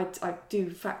I do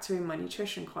factor in my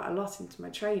nutrition quite a lot into my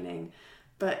training,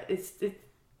 but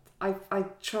I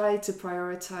try to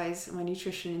prioritise my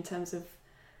nutrition in terms of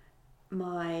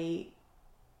my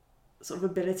sort of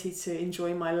ability to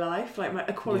enjoy my life, like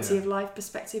a quality of life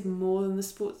perspective, more than the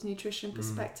sports nutrition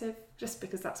perspective, just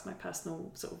because that's my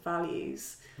personal sort of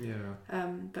values.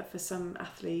 But for some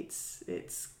athletes,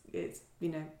 it's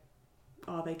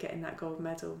are they getting that gold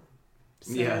medal?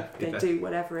 So they do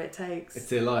whatever it takes. It's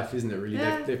their life, isn't it, really?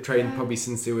 They've trained probably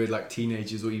since they were like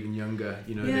teenagers or even younger.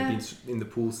 They've been in the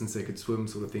pool since they could swim,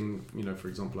 sort of thing, for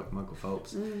example, like Michael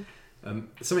Phelps.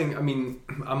 Something,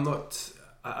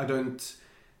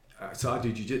 so I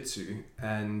do jiu-jitsu,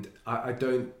 and I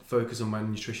don't focus on my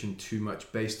nutrition too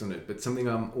much based on it, but something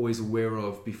I'm always aware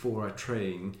of before I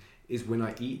train is when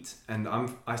I eat, and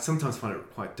I sometimes find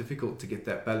it quite difficult to get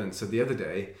that balance. So the other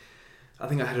day, I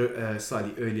think I had a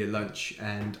slightly earlier lunch,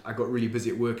 and I got really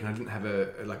busy at work, and I didn't have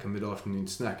a mid-afternoon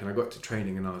snack, and I got to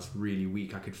training and I was really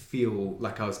weak. I could feel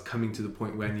like I was coming to the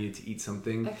point where I needed to eat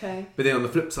something. Okay. But then on the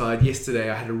flip side, yesterday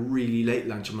I had a really late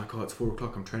lunch. I'm like, it's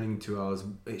 4:00, I'm training in 2 hours.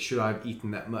 Should I have eaten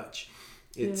that much?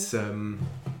 It's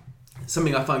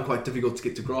something I find quite difficult to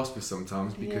get to grasp with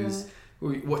sometimes, because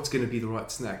what's going to be the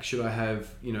right snack? Should I have,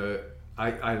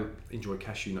 I enjoy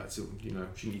cashew nuts,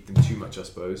 shouldn't eat them too much, I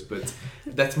suppose, but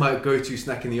that's my go-to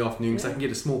snack in the afternoon, because I can get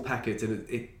a small packet and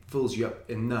it fills you up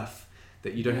enough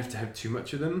that you don't have to have too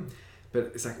much of them.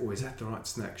 But it's like, is that the right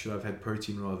snack? Should I have had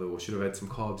protein rather, or should I have had some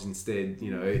carbs instead?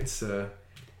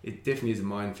 It definitely is a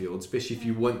minefield, especially if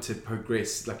you want to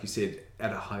progress, like you said,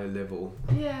 at a higher level.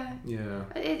 Yeah.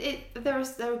 There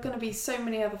are going to be so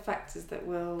many other factors that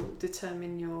will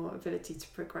determine your ability to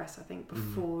progress, I think,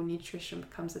 before nutrition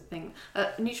becomes a thing.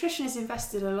 Nutrition is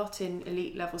invested a lot in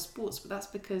elite level sports, but that's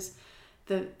because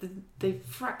the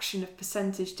fraction of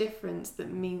percentage difference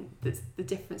that's the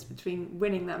difference between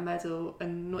winning that medal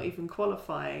and not even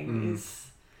qualifying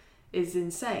is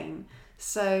insane.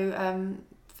 So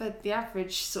for the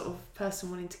average sort of person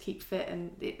wanting to keep fit,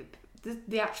 and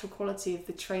the actual quality of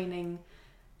the training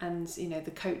and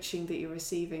the coaching that you're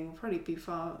receiving will probably be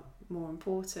far more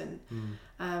important.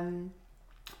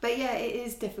 But it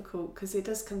is difficult because it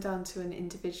does come down to an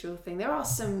individual thing. There are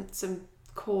some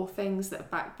core things that are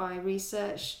backed by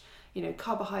research.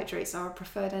 Carbohydrates are a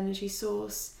preferred energy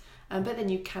source, but then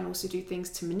you can also do things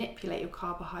to manipulate your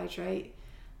carbohydrate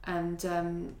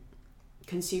and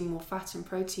consume more fat and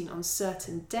protein on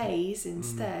certain days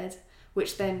instead,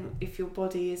 which then, if your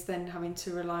body is then having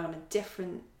to rely on a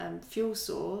different fuel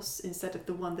source instead of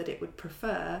the one that it would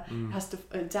prefer, it has to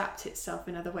adapt itself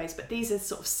in other ways. But these are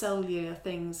sort of cellular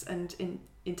things, and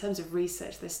in terms of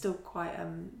research, they're still quite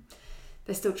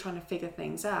they're still trying to figure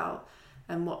things out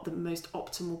and what the most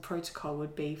optimal protocol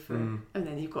would be for. And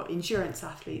then you've got endurance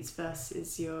athletes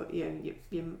versus your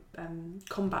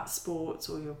combat sports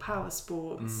or your power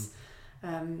sports.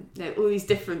 All these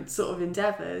different sort of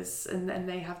endeavours, and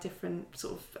they have different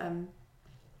sort of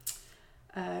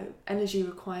energy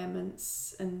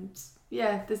requirements, and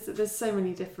there's so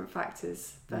many different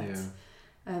factors. But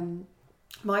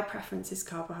my preference is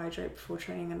carbohydrate before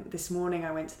training, and this morning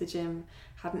I went to the gym,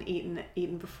 hadn't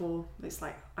eaten before. It's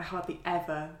like I hardly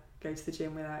ever go to the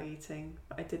gym without eating,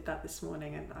 but I did that this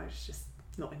morning and I was just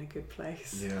not in a good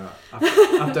place.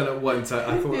 I've done it once.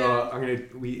 I thought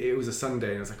it was a Sunday,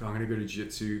 and I was like, I'm gonna go to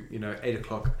jiu-jitsu,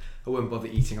 8:00, I won't bother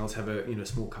eating, I'll just have a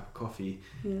small cup of coffee,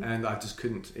 and I just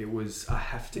couldn't. I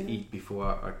have to eat before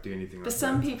I do anything like that. But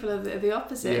some people are the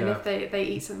opposite, and if they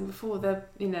eat something before,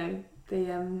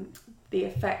 the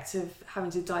effect of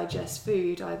having to digest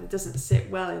food either doesn't sit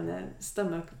well in their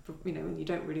stomach, when you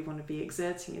don't really want to be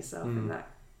exerting yourself in that,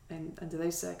 and under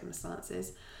those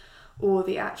circumstances, or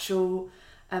the actual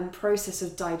process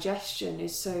of digestion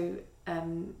is so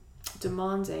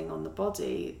demanding on the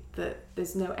body that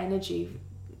there's no energy.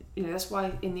 You know, that's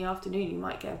why in the afternoon you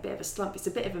might get a bit of a slump. It's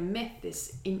a bit of a myth,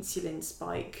 this insulin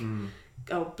spike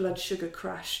or blood sugar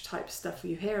crash type stuff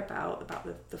you hear about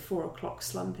the 4 o'clock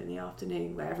slump in the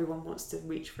afternoon where everyone wants to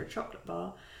reach for a chocolate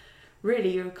bar.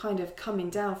 Really, you're kind of coming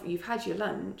down, you've had your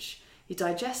lunch, you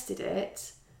digested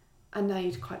it, and now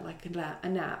you'd quite like a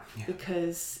nap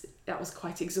because that was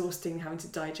quite exhausting, having to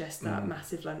digest that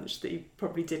massive lunch that you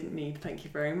probably didn't need. Thank you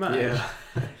very much. Yeah.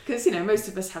 Because, you know, most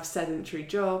of us have sedentary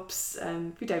jobs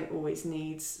and we don't always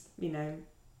need, you know,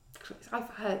 I've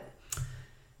heard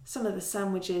some of the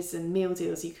sandwiches and meal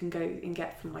deals you can go and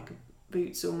get from like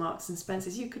Boots or Marks and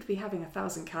Spencer's. You could be having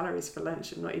 1,000 calories for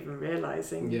lunch and not even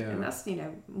realising. Yeah. And that's, you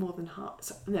know, more than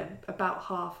about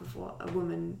half of what a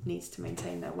woman needs to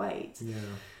maintain their weight. Yeah.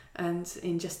 And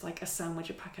in just like a sandwich,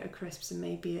 a packet of crisps, and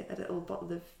maybe a little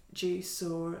bottle of juice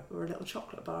or a little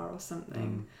chocolate bar or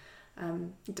something.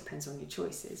 It depends on your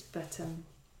choices, but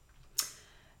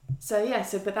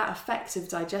but that effect of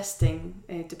digesting,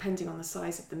 depending on the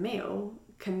size of the meal,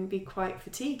 can be quite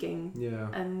fatiguing. Yeah.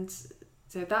 And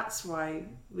so that's why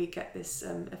we get this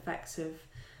effect of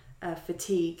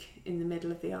fatigue in the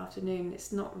middle of the afternoon.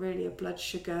 It's not really a blood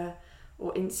sugar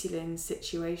or insulin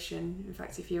situation. In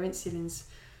fact, if your insulin's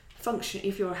function,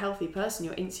 if you're a healthy person,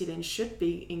 your insulin should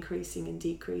be increasing and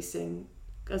decreasing,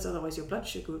 because otherwise your blood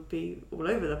sugar would be all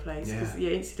over the place. Because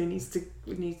your insulin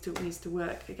needs to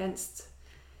work against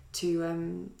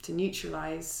to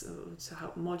neutralize or to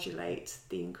help modulate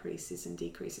the increases and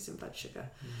decreases in blood sugar.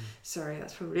 Sorry,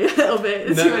 that's probably a little bit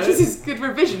too much. This is good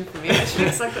revision for me actually,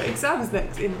 because I've got exams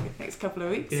in the next couple of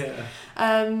weeks. We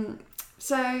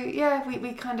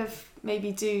kind of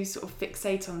maybe do sort of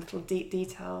fixate on little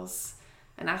details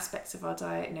and aspects of our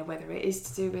diet, you know, whether it is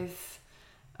to do with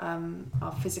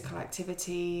our physical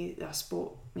activity, our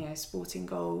sporting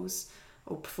goals,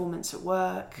 or performance at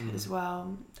work as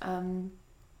well.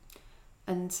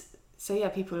 And so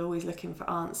people are always looking for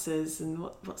answers and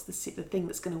what's the thing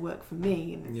that's going to work for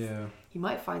me. And you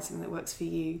might find something that works for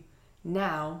you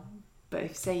now, but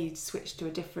if say you switch to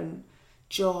a different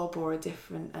job or a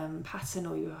different pattern,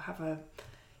 or you have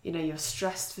you're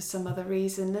stressed for some other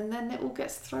reason, and then it all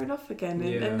gets thrown off again.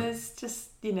 And there's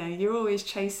just, you're always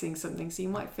chasing something, so you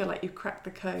might feel like you've cracked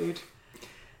the code,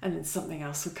 and then something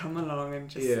else will come along and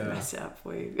just mess it up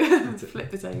for you.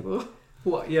 Flip the table.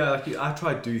 Well, I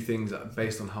try to do things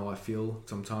based on how I feel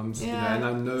sometimes, and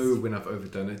I know when I've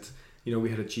overdone it. You know, we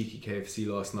had a cheeky KFC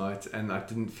last night, and I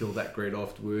didn't feel that great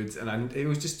afterwards, and it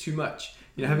was just too much.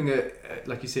 You know, having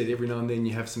like you said, every now and then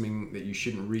you have something that you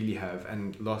shouldn't really have,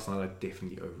 and last night I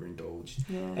definitely overindulged.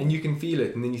 And you can feel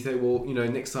it, and then you say, well, you know,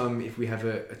 next time if we have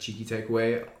a cheeky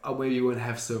takeaway, maybe you won't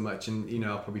have so much, and you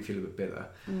know, I'll probably feel a bit better.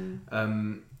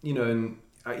 You know, and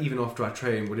even after I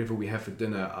train, whatever we have for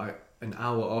dinner, an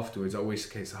hour afterwards, I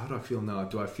always say, so how do I feel now?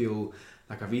 Do I feel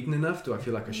like I've eaten enough? Do I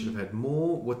feel like I should have had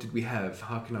more? What did we have?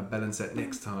 How can I balance that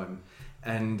next time?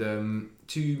 And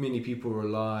too many people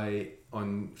rely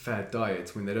on fad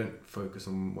diets when they don't focus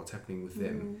on what's happening with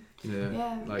them. You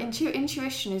know,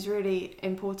 intuition is really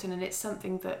important, and it's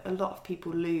something that a lot of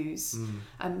people lose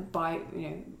by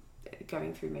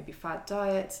going through maybe fad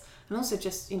diets, and also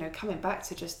just coming back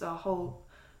to just the whole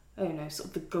sort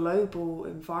of the global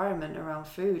environment around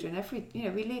food. And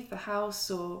we leave the house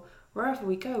or wherever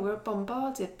we go, we're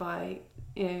bombarded by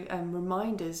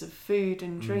reminders of food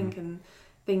and drink and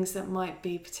things that might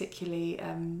be particularly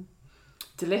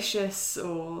delicious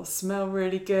or smell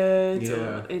really good,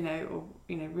 or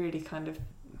really kind of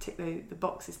tick the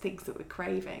boxes, things that we're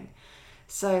craving.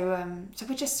 So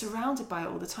we're just surrounded by it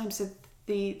all the time. So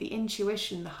the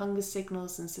intuition, the hunger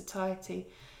signals and satiety,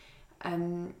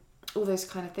 all those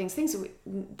kind of things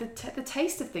that the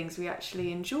taste of things we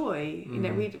actually enjoy.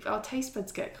 Our taste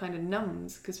buds get kind of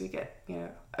numbed because we get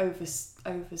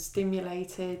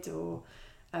overstimulated or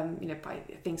by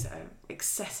things that are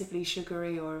excessively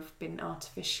sugary or have been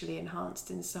artificially enhanced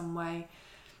in some way.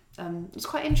 It's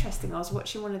quite interesting. I was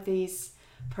watching one of these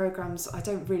programs. I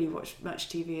don't really watch much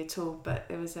TV at all, but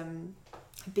there was a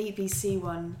BBC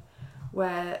one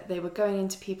where they were going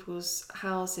into people's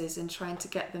houses and trying to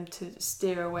get them to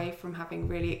steer away from having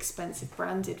really expensive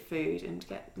branded food and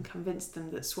convince them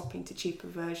that swapping to cheaper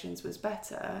versions was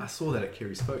better. I saw that at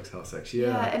Kerry Spoke's house actually.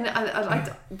 And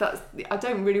I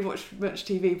don't really watch much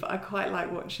TV, but I quite like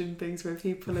watching things where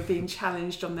people are being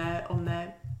challenged on their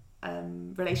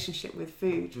relationship with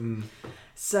food.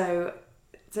 So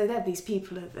there, these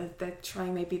people they're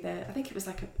trying maybe I think it was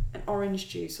like an orange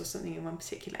juice or something in one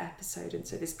particular episode, and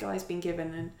so this guy's been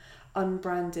given an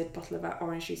unbranded bottle of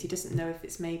orange juice. He doesn't know if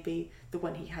it's maybe the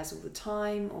one he has all the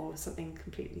time or something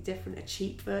completely different, a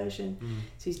cheap version.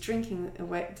 So he's drinking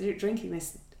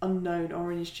this unknown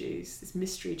orange juice, this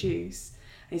mystery juice.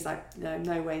 And he's like,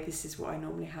 no way, this is what I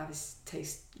normally have. It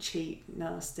tastes cheap,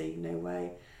 nasty, no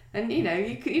way. And you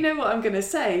know what I'm going to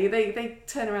say. They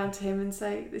turn around to him and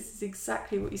say, this is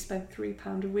exactly what you spend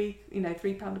 £3 a week,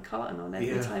 £3 a carton on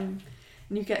every time.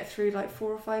 And you get through like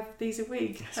 4 or 5 of these a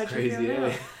week. That's crazy,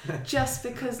 yeah. Just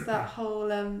because that whole,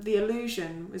 the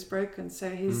illusion was broken. So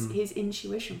his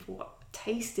intuition for what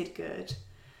tasted good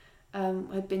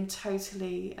had been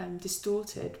totally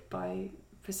distorted by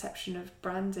perception of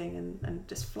branding and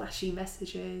just flashy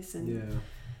messages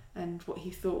and what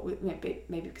he thought maybe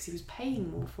because he was paying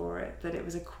more for it, that it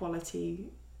was a quality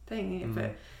thing.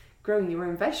 But growing your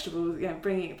own vegetables,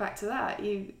 bringing it back to that,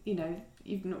 you've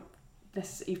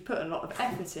put a lot of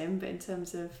effort in, but in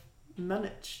terms of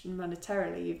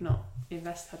monetarily, you've not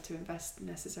had to invest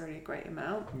necessarily a great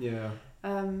amount.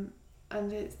 And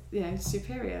it's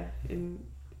superior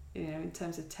in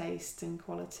terms of taste and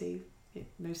quality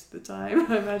most of the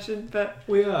time, I imagine. But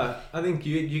I think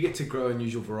you get to grow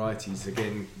unusual varieties.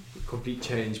 Again, complete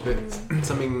change, but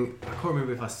something I can't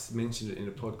remember if I mentioned it in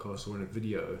a podcast or in a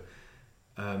video,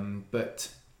 but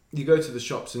you go to the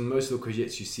shops and most of the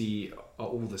courgettes you see are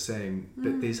all the same,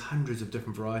 but there's hundreds of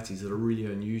different varieties that are really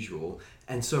unusual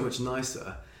and so much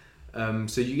nicer.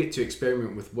 So you get to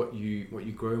experiment with what you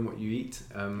grow and what you eat.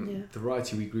 The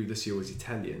variety we grew this year was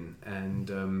Italian,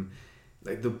 and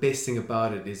like the best thing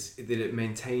about it is that it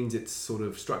maintains its sort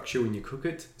of structure when you cook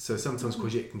it. So sometimes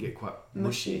courgette can get quite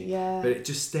mushy, but it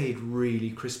just stayed really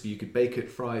crispy. You could bake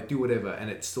it, fry it, do whatever, and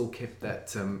it still kept that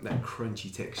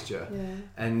crunchy texture.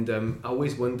 And I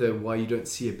always wonder why you don't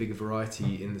see a bigger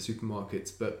variety in the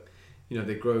supermarkets, but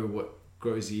they grow what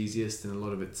grows the easiest, and a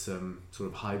lot of it's sort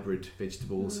of hybrid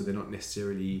vegetables, so they're not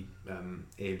necessarily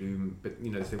heirloom, but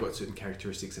they've got certain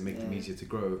characteristics that make them easier to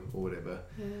grow or whatever.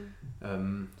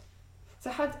 So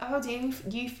how do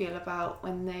you feel about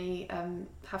when they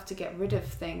have to get rid of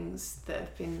things that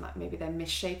have been like maybe they're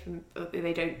misshapen, or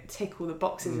they don't tick all the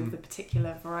boxes of the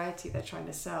particular variety they're trying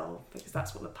to sell, because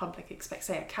that's what the public expects.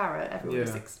 Say a carrot, everyone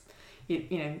expects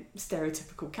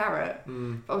stereotypical carrot.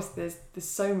 But obviously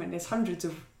there's hundreds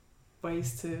of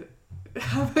ways to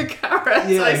have a carrot.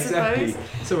 I suppose.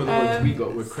 Some of the ones we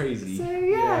got were crazy. So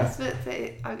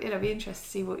but it'd be interesting to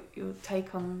see what your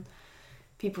take on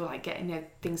people like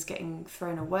things getting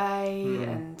thrown away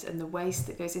and the waste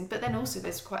that goes in. But then also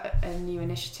there's quite a new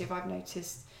initiative I've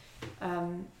noticed.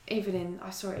 I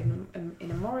saw it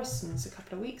in a Morrison's a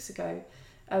couple of weeks ago.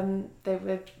 They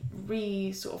were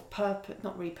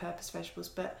not repurposed vegetables,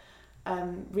 but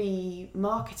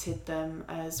remarketed them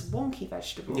as wonky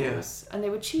vegetables, and they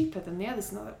were cheaper than the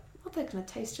others. And I thought, well, they're going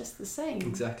to taste just the same.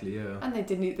 Exactly, yeah. And they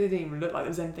didn't even look like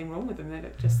there was anything wrong with them. They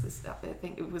looked just this. I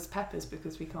think it was peppers,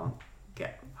 because we can't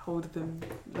get hold of them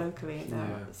locally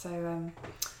now. So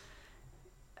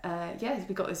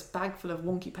we got this bag full of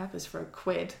wonky peppers for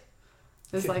 £1.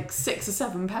 There's like 6 or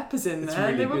 7 peppers in there.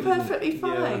 Really, they were perfectly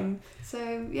fine. So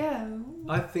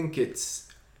I think it's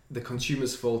the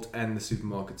consumer's fault and the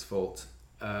supermarket's fault,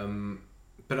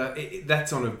 but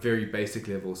that's on a very basic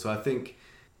level. So I think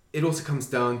it also comes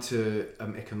down to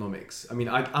economics. I mean,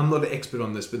 I'm not an expert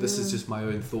on this, but this is just my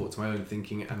own thoughts, my own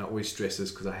thinking, and I always stress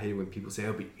this because I hate it when people say,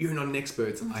 "Oh, but you're not an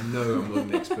expert." I know I'm not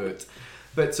an expert.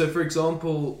 But so, for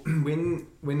example, when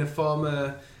a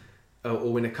farmer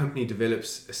or when a company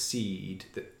develops a seed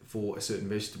for a certain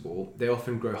vegetable, they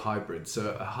often grow hybrids.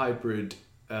 So a hybrid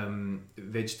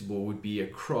vegetable would be a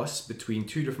cross between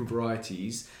 2 different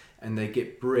varieties, and they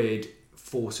get bred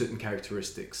for certain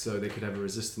characteristics. So they could have a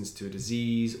resistance to a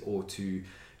disease or to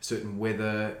certain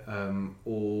weather,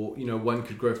 or one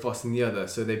could grow faster than the other.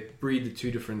 So they breed the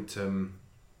 2 different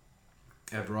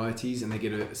varieties, and they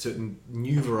get a certain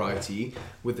new variety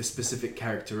with a specific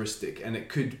characteristic, and it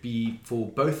could be for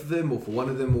both of them or for one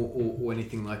of them or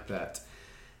anything like that.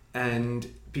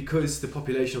 And because the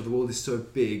population of the world is so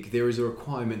big, there is a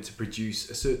requirement to produce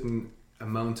a certain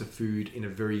amount of food in a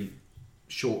very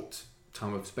short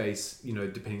time of space,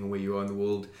 depending on where you are in the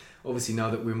world. Obviously, now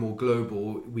that we're more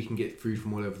global, we can get food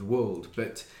from all over the world.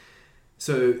 But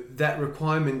so that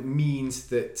requirement means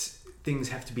that things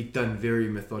have to be done very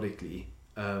methodically.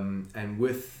 And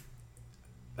with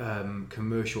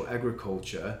commercial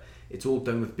agriculture, it's all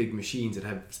done with big machines that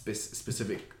have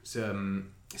specific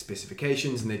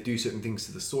specifications, and they do certain things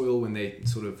to the soil when they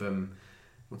sort of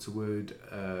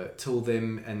till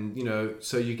them, and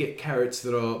so you get carrots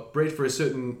that are bred for a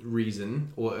certain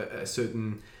reason or a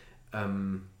certain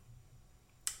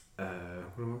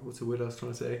what's the word I was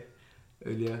trying to say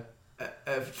earlier,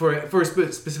 for a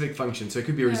specific function. So it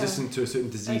could be resistant to a certain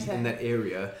disease in that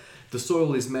area. The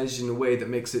soil is managed in a way that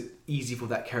makes it easy for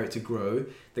that carrot to grow.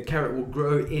 The carrot will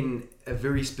grow in a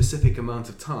very specific amount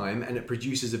of time, and it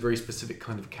produces a very specific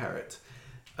kind of carrot.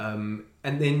 And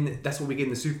then that's what we get in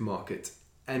the supermarket.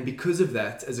 And because of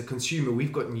that, as a consumer,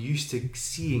 we've gotten used to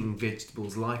seeing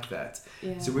vegetables like that.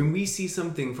 Yeah. So when we see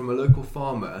something from a local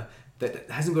farmer that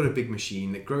hasn't got a big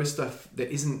machine, that grows stuff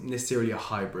that isn't necessarily a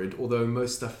hybrid, although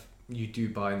most stuff you do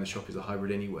buy in the shop is a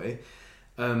hybrid anyway,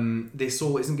 their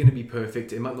soil isn't going to be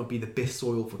perfect. It might not be the best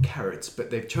soil for carrots, but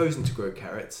they've chosen to grow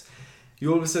carrots.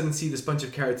 You all of a sudden see this bunch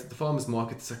of carrots at the farmer's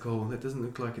market. It's like, oh, that doesn't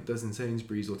look like it does in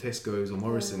Sainsbury's or Tesco's or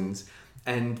Morrison's.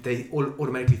 And they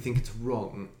automatically think it's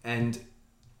wrong. And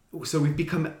so we've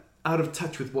become out of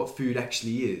touch with what food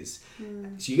actually is.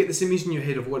 So you get this image in your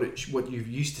head of what you're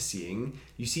used to seeing.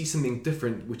 You see something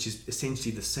different, which is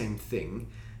essentially the same thing.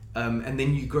 And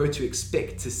then you grow to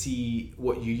expect to see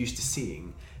what you're used to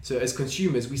seeing. So as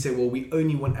consumers, we say, well, we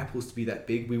only want apples to be that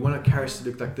big. We want our carrots to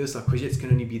look like this. Our courgettes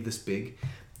can only be this big.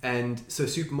 And so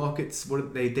supermarkets,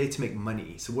 they're there to make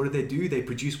money. So what do? They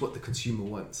produce what the consumer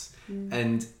wants.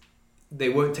 And they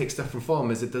won't take stuff from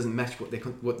farmers that doesn't match what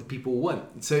the people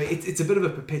want. So it's a bit of a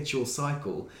perpetual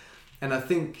cycle. And I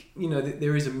think,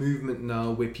 there is a movement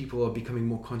now where people are becoming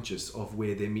more conscious of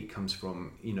where their meat comes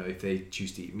from, if they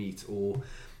choose to eat meat, or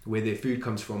where their food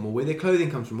comes from, or where their clothing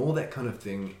comes from, all that kind of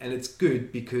thing. And it's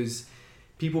good because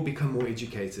people become more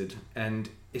educated, and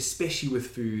especially with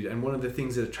food. And one of the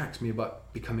things that attracts me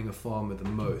about becoming a farmer the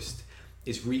most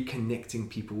is reconnecting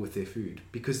people with their food,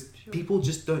 because people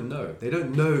just don't know. They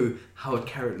don't know how a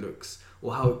carrot looks,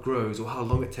 or how it grows, or how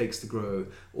long it takes to grow,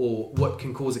 or what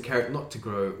can cause a carrot not to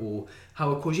grow, or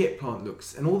how a courgette plant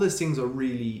looks. And all those things are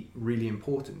really, really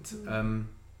important. I'm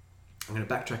going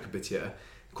to backtrack a bit here.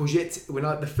 Courgette,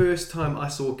 the first time I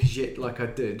saw courgette like I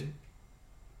did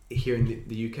here in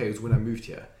the UK was when I moved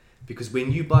here. Because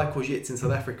when you buy courgettes in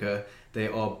South Africa, they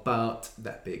are about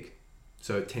that big.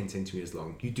 So 10 centimeters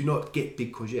long. You do not get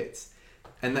big courgettes.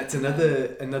 And that's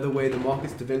another way the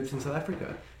market's developed in South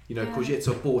Africa. Courgettes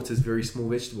are bought as very small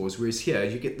vegetables, whereas here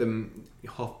you get them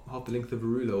half the length of a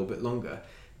ruler or a bit longer.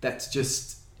 That's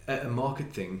just a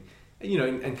market thing.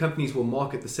 And companies will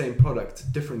market the same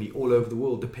product differently all over the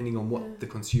world depending on what the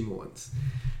consumer wants.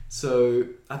 So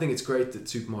I think it's great that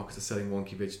supermarkets are selling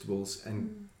wonky vegetables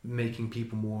and making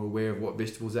people more aware of what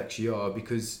vegetables actually are,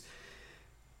 because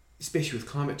especially with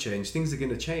climate change, things are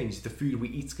going to change. The food we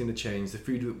eat is going to change. The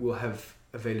food that we'll have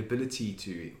availability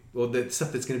to, or the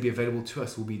stuff that's going to be available to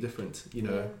us will be different.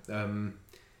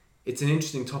 It's an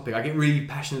interesting topic. I get really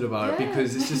passionate about it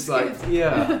because it's just like,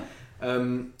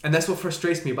 and that's what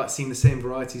frustrates me about seeing the same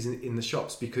varieties in the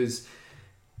shops, because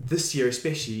this year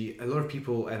especially, a lot of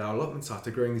people at our allotment site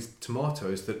are growing these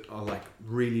tomatoes that are like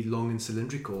really long and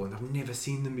cylindrical, and I've never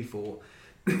seen them before.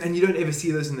 And you don't ever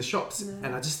see those in the shops. No.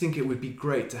 And I just think it would be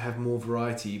great to have more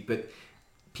variety, but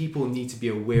people need to be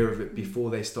aware of it before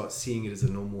they start seeing it as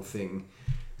a normal thing.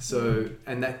 So,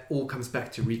 and that all comes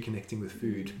back to reconnecting with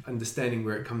food, understanding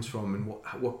where it comes from and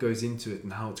what goes into it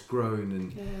and how it's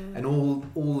grown and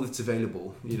all that's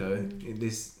available.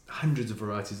 There's hundreds of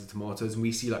varieties of tomatoes, and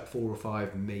we see like 4 or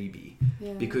 5 maybe,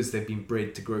 because they've been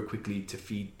bred to grow quickly to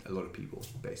feed a lot of people,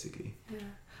 basically. Yeah.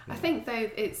 I think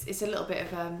though it's a little bit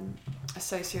of a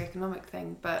socioeconomic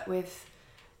thing, but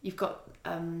you've got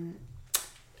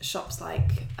shops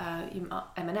like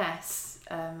M&S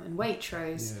and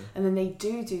Waitrose, and then they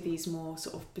do these more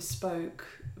sort of bespoke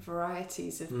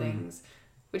varieties of things,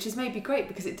 which is maybe great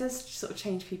because it does sort of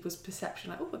change people's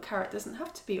perception. Like, a carrot doesn't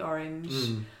have to be orange,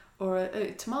 or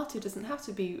a tomato doesn't have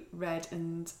to be red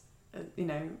and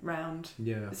round.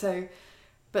 Yeah. So,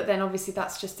 but then obviously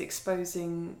that's just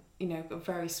exposing a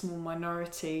very small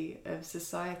minority of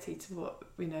society to what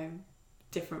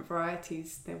different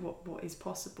varieties, what is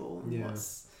possible and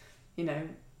what's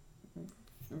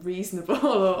reasonable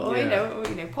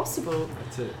or possible.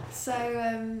 That's it.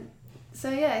 So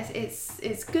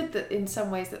it's good that in some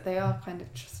ways that they are kind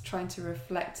of just trying to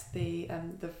reflect the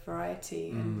variety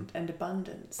and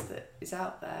abundance that is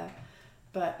out there,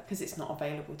 but because it's not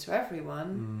available to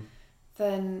everyone,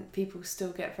 then people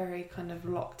still get very kind of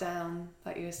locked down,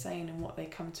 like you were saying, and what they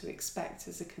come to expect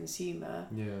as a consumer.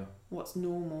 Yeah. What's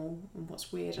normal and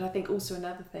what's weird. And I think also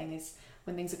another thing is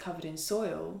when things are covered in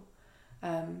soil,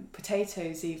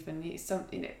 potatoes even,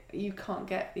 you can't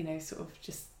get sort of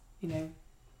just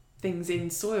things in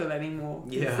soil anymore.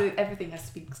 Yeah. So everything has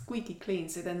to be squeaky clean.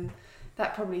 So then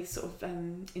that probably sort of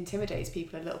intimidates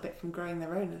people a little bit from growing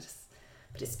their own.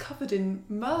 but it's covered in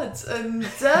mud and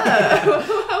dirt.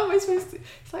 How am I supposed to?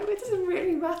 It's like, well, it doesn't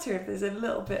really matter if there's a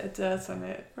little bit of dirt on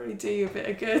it. Probably do you a bit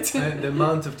of good. And the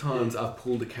amount of times I've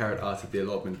pulled a carrot out of the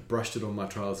allotment, brushed it on my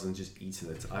trousers, and just eaten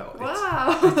it.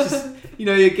 Wow. It's just, you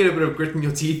know, you get a bit of grit in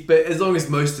your teeth, but as long as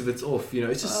most of it's off, you know,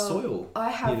 it's just soil. I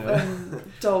have you know?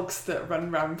 Dogs that run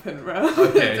rampant around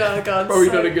okay. our garden. Probably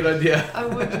not a good idea. I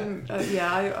wouldn't.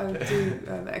 I would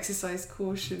do exercise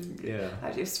caution. Yeah.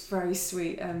 It's very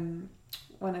sweet.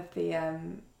 One of the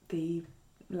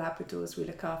Labradors we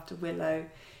look after, Willow,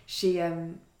 she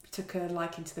took a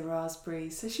liking to the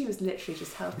raspberries, so she was literally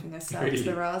just helping herself to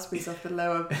the raspberries off the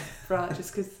lower branches,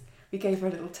 because we gave her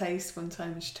a little taste one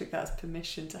time and she took that as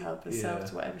permission to help herself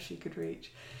to whatever she could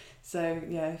reach. So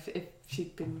yeah, if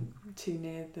she'd been too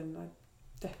near, then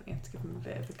I'd definitely have to give them a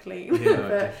bit of a clean.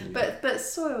 Yeah, but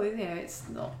soil, you know, it's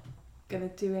not going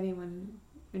to do anyone,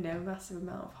 you know, a massive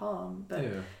amount of harm. But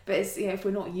it's, you know, if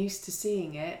we're not used to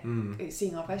seeing it,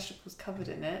 seeing our vegetables covered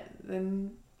in it,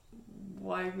 then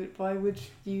why would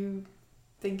you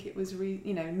think it was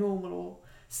normal or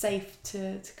safe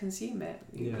to consume it?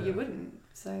 You wouldn't.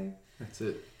 So that's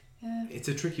it. Yeah. It's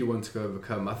a tricky one to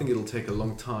overcome. I think it'll take a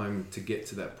long time to get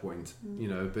to that point, you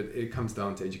know, but it comes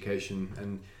down to education.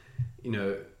 And, you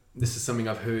know, this is something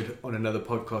I've heard on another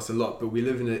podcast a lot, but we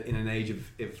live in an age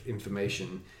of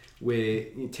information where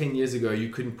 10 years ago you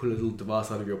couldn't pull a little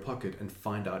device out of your pocket and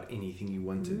find out anything you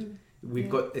wanted.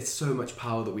 It's so much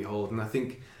power that we hold, and I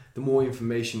think the more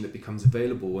information that becomes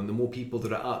available and the more people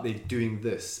that are out there doing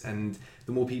this and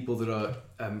the more people that are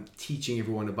teaching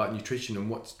everyone about nutrition and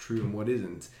what's true and what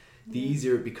isn't, the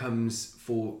easier it becomes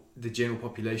for the general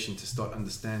population to start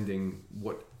understanding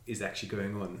what is actually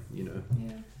going on, you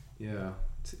know.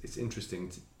 It's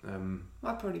interesting.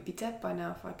 I'd probably be dead by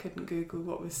now if I couldn't Google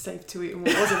what was safe to eat and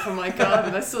what wasn't from my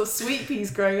garden. I saw sweet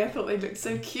peas growing. I thought they looked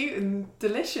so cute and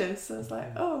delicious. I was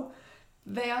like, oh,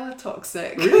 they are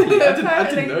toxic. Really? I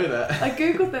didn't know that. I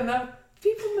googled them. Now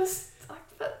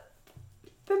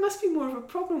there must be more of a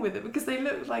problem with it because they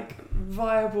look like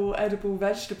viable, edible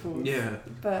vegetables. Yeah.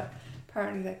 But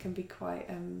apparently they can be quite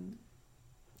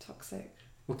toxic.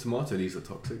 Well, tomato leaves are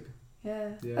toxic.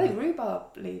 Yeah. I think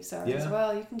rhubarb leaves are as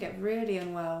well. You can get really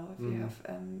unwell if you have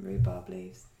rhubarb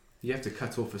leaves. You have to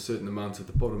cut off a certain amount at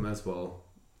the bottom as well.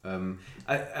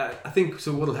 I think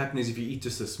so. What'll happen is if you eat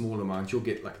just a small amount, you'll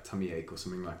get like a tummy ache or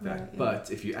something like that. Right, yeah.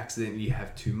 But if you accidentally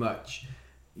have too much,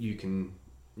 you can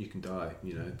die.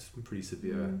 You know, it's pretty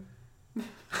severe.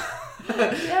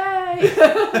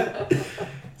 Yay!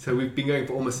 So we've been going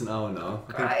for almost an hour now.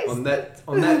 I think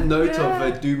on that note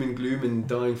of doom and gloom and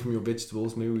dying from your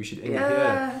vegetables, maybe we should end it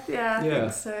here. Yeah, I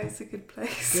think so. It's a good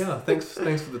place. Yeah, thanks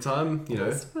for the time. You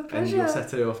know, and your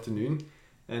Saturday afternoon.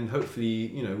 And hopefully,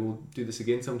 you know, we'll do this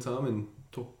again sometime and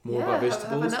talk more about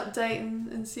vegetables. Have an update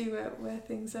and see where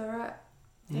things are at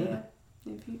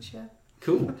in future.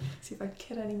 Cool. See if I can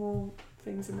kill any more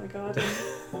things in my garden.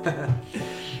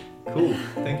 Cool.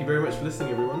 Thank you very much for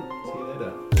listening, everyone. See you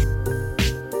later.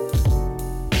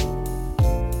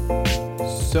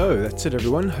 So that's it,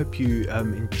 everyone. Hope you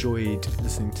enjoyed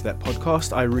listening to that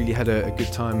podcast. I really had a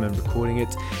good time recording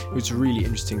it. It was really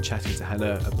interesting chatting to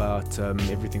Hannah about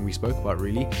everything we spoke about,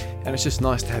 really. And it's just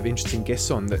nice to have interesting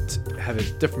guests on that have a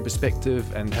different perspective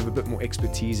and have a bit more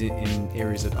expertise in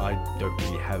areas that I don't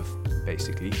really have,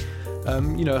 basically.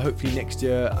 You know, hopefully next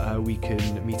year we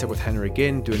can meet up with Hannah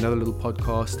again, do another little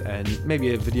podcast and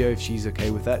maybe a video, if she's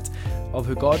okay with that, of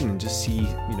her garden and just see,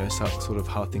 you know, sort of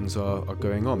how things are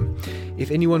going on. If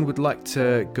anyone would like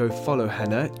to go follow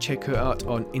Hannah, check her out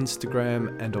on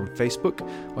Instagram and on Facebook.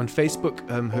 On Facebook,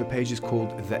 her page is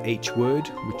called The H Word,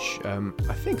 which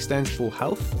I think stands for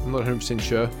health. I'm not 100%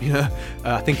 sure, you know.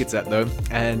 I think it's that though.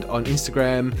 And on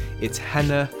Instagram, it's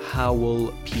Hannah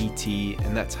Howell PT,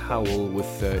 and that's Howell with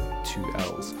 2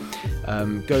 L's.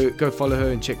 Go follow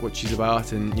her and check what she's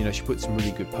about, and you know, she puts some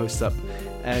really good posts up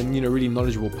and, you know, really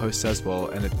knowledgeable posts as well,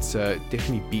 and it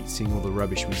definitely beats seeing all the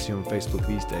rubbish we see on Facebook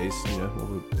these days, you know, all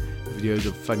the videos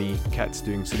of funny cats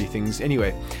doing silly things.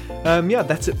 Anyway,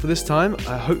 that's it for this time.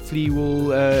 Hopefully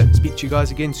we'll speak to you guys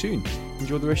again soon.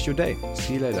 Enjoy the rest of your day.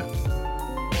 See you later.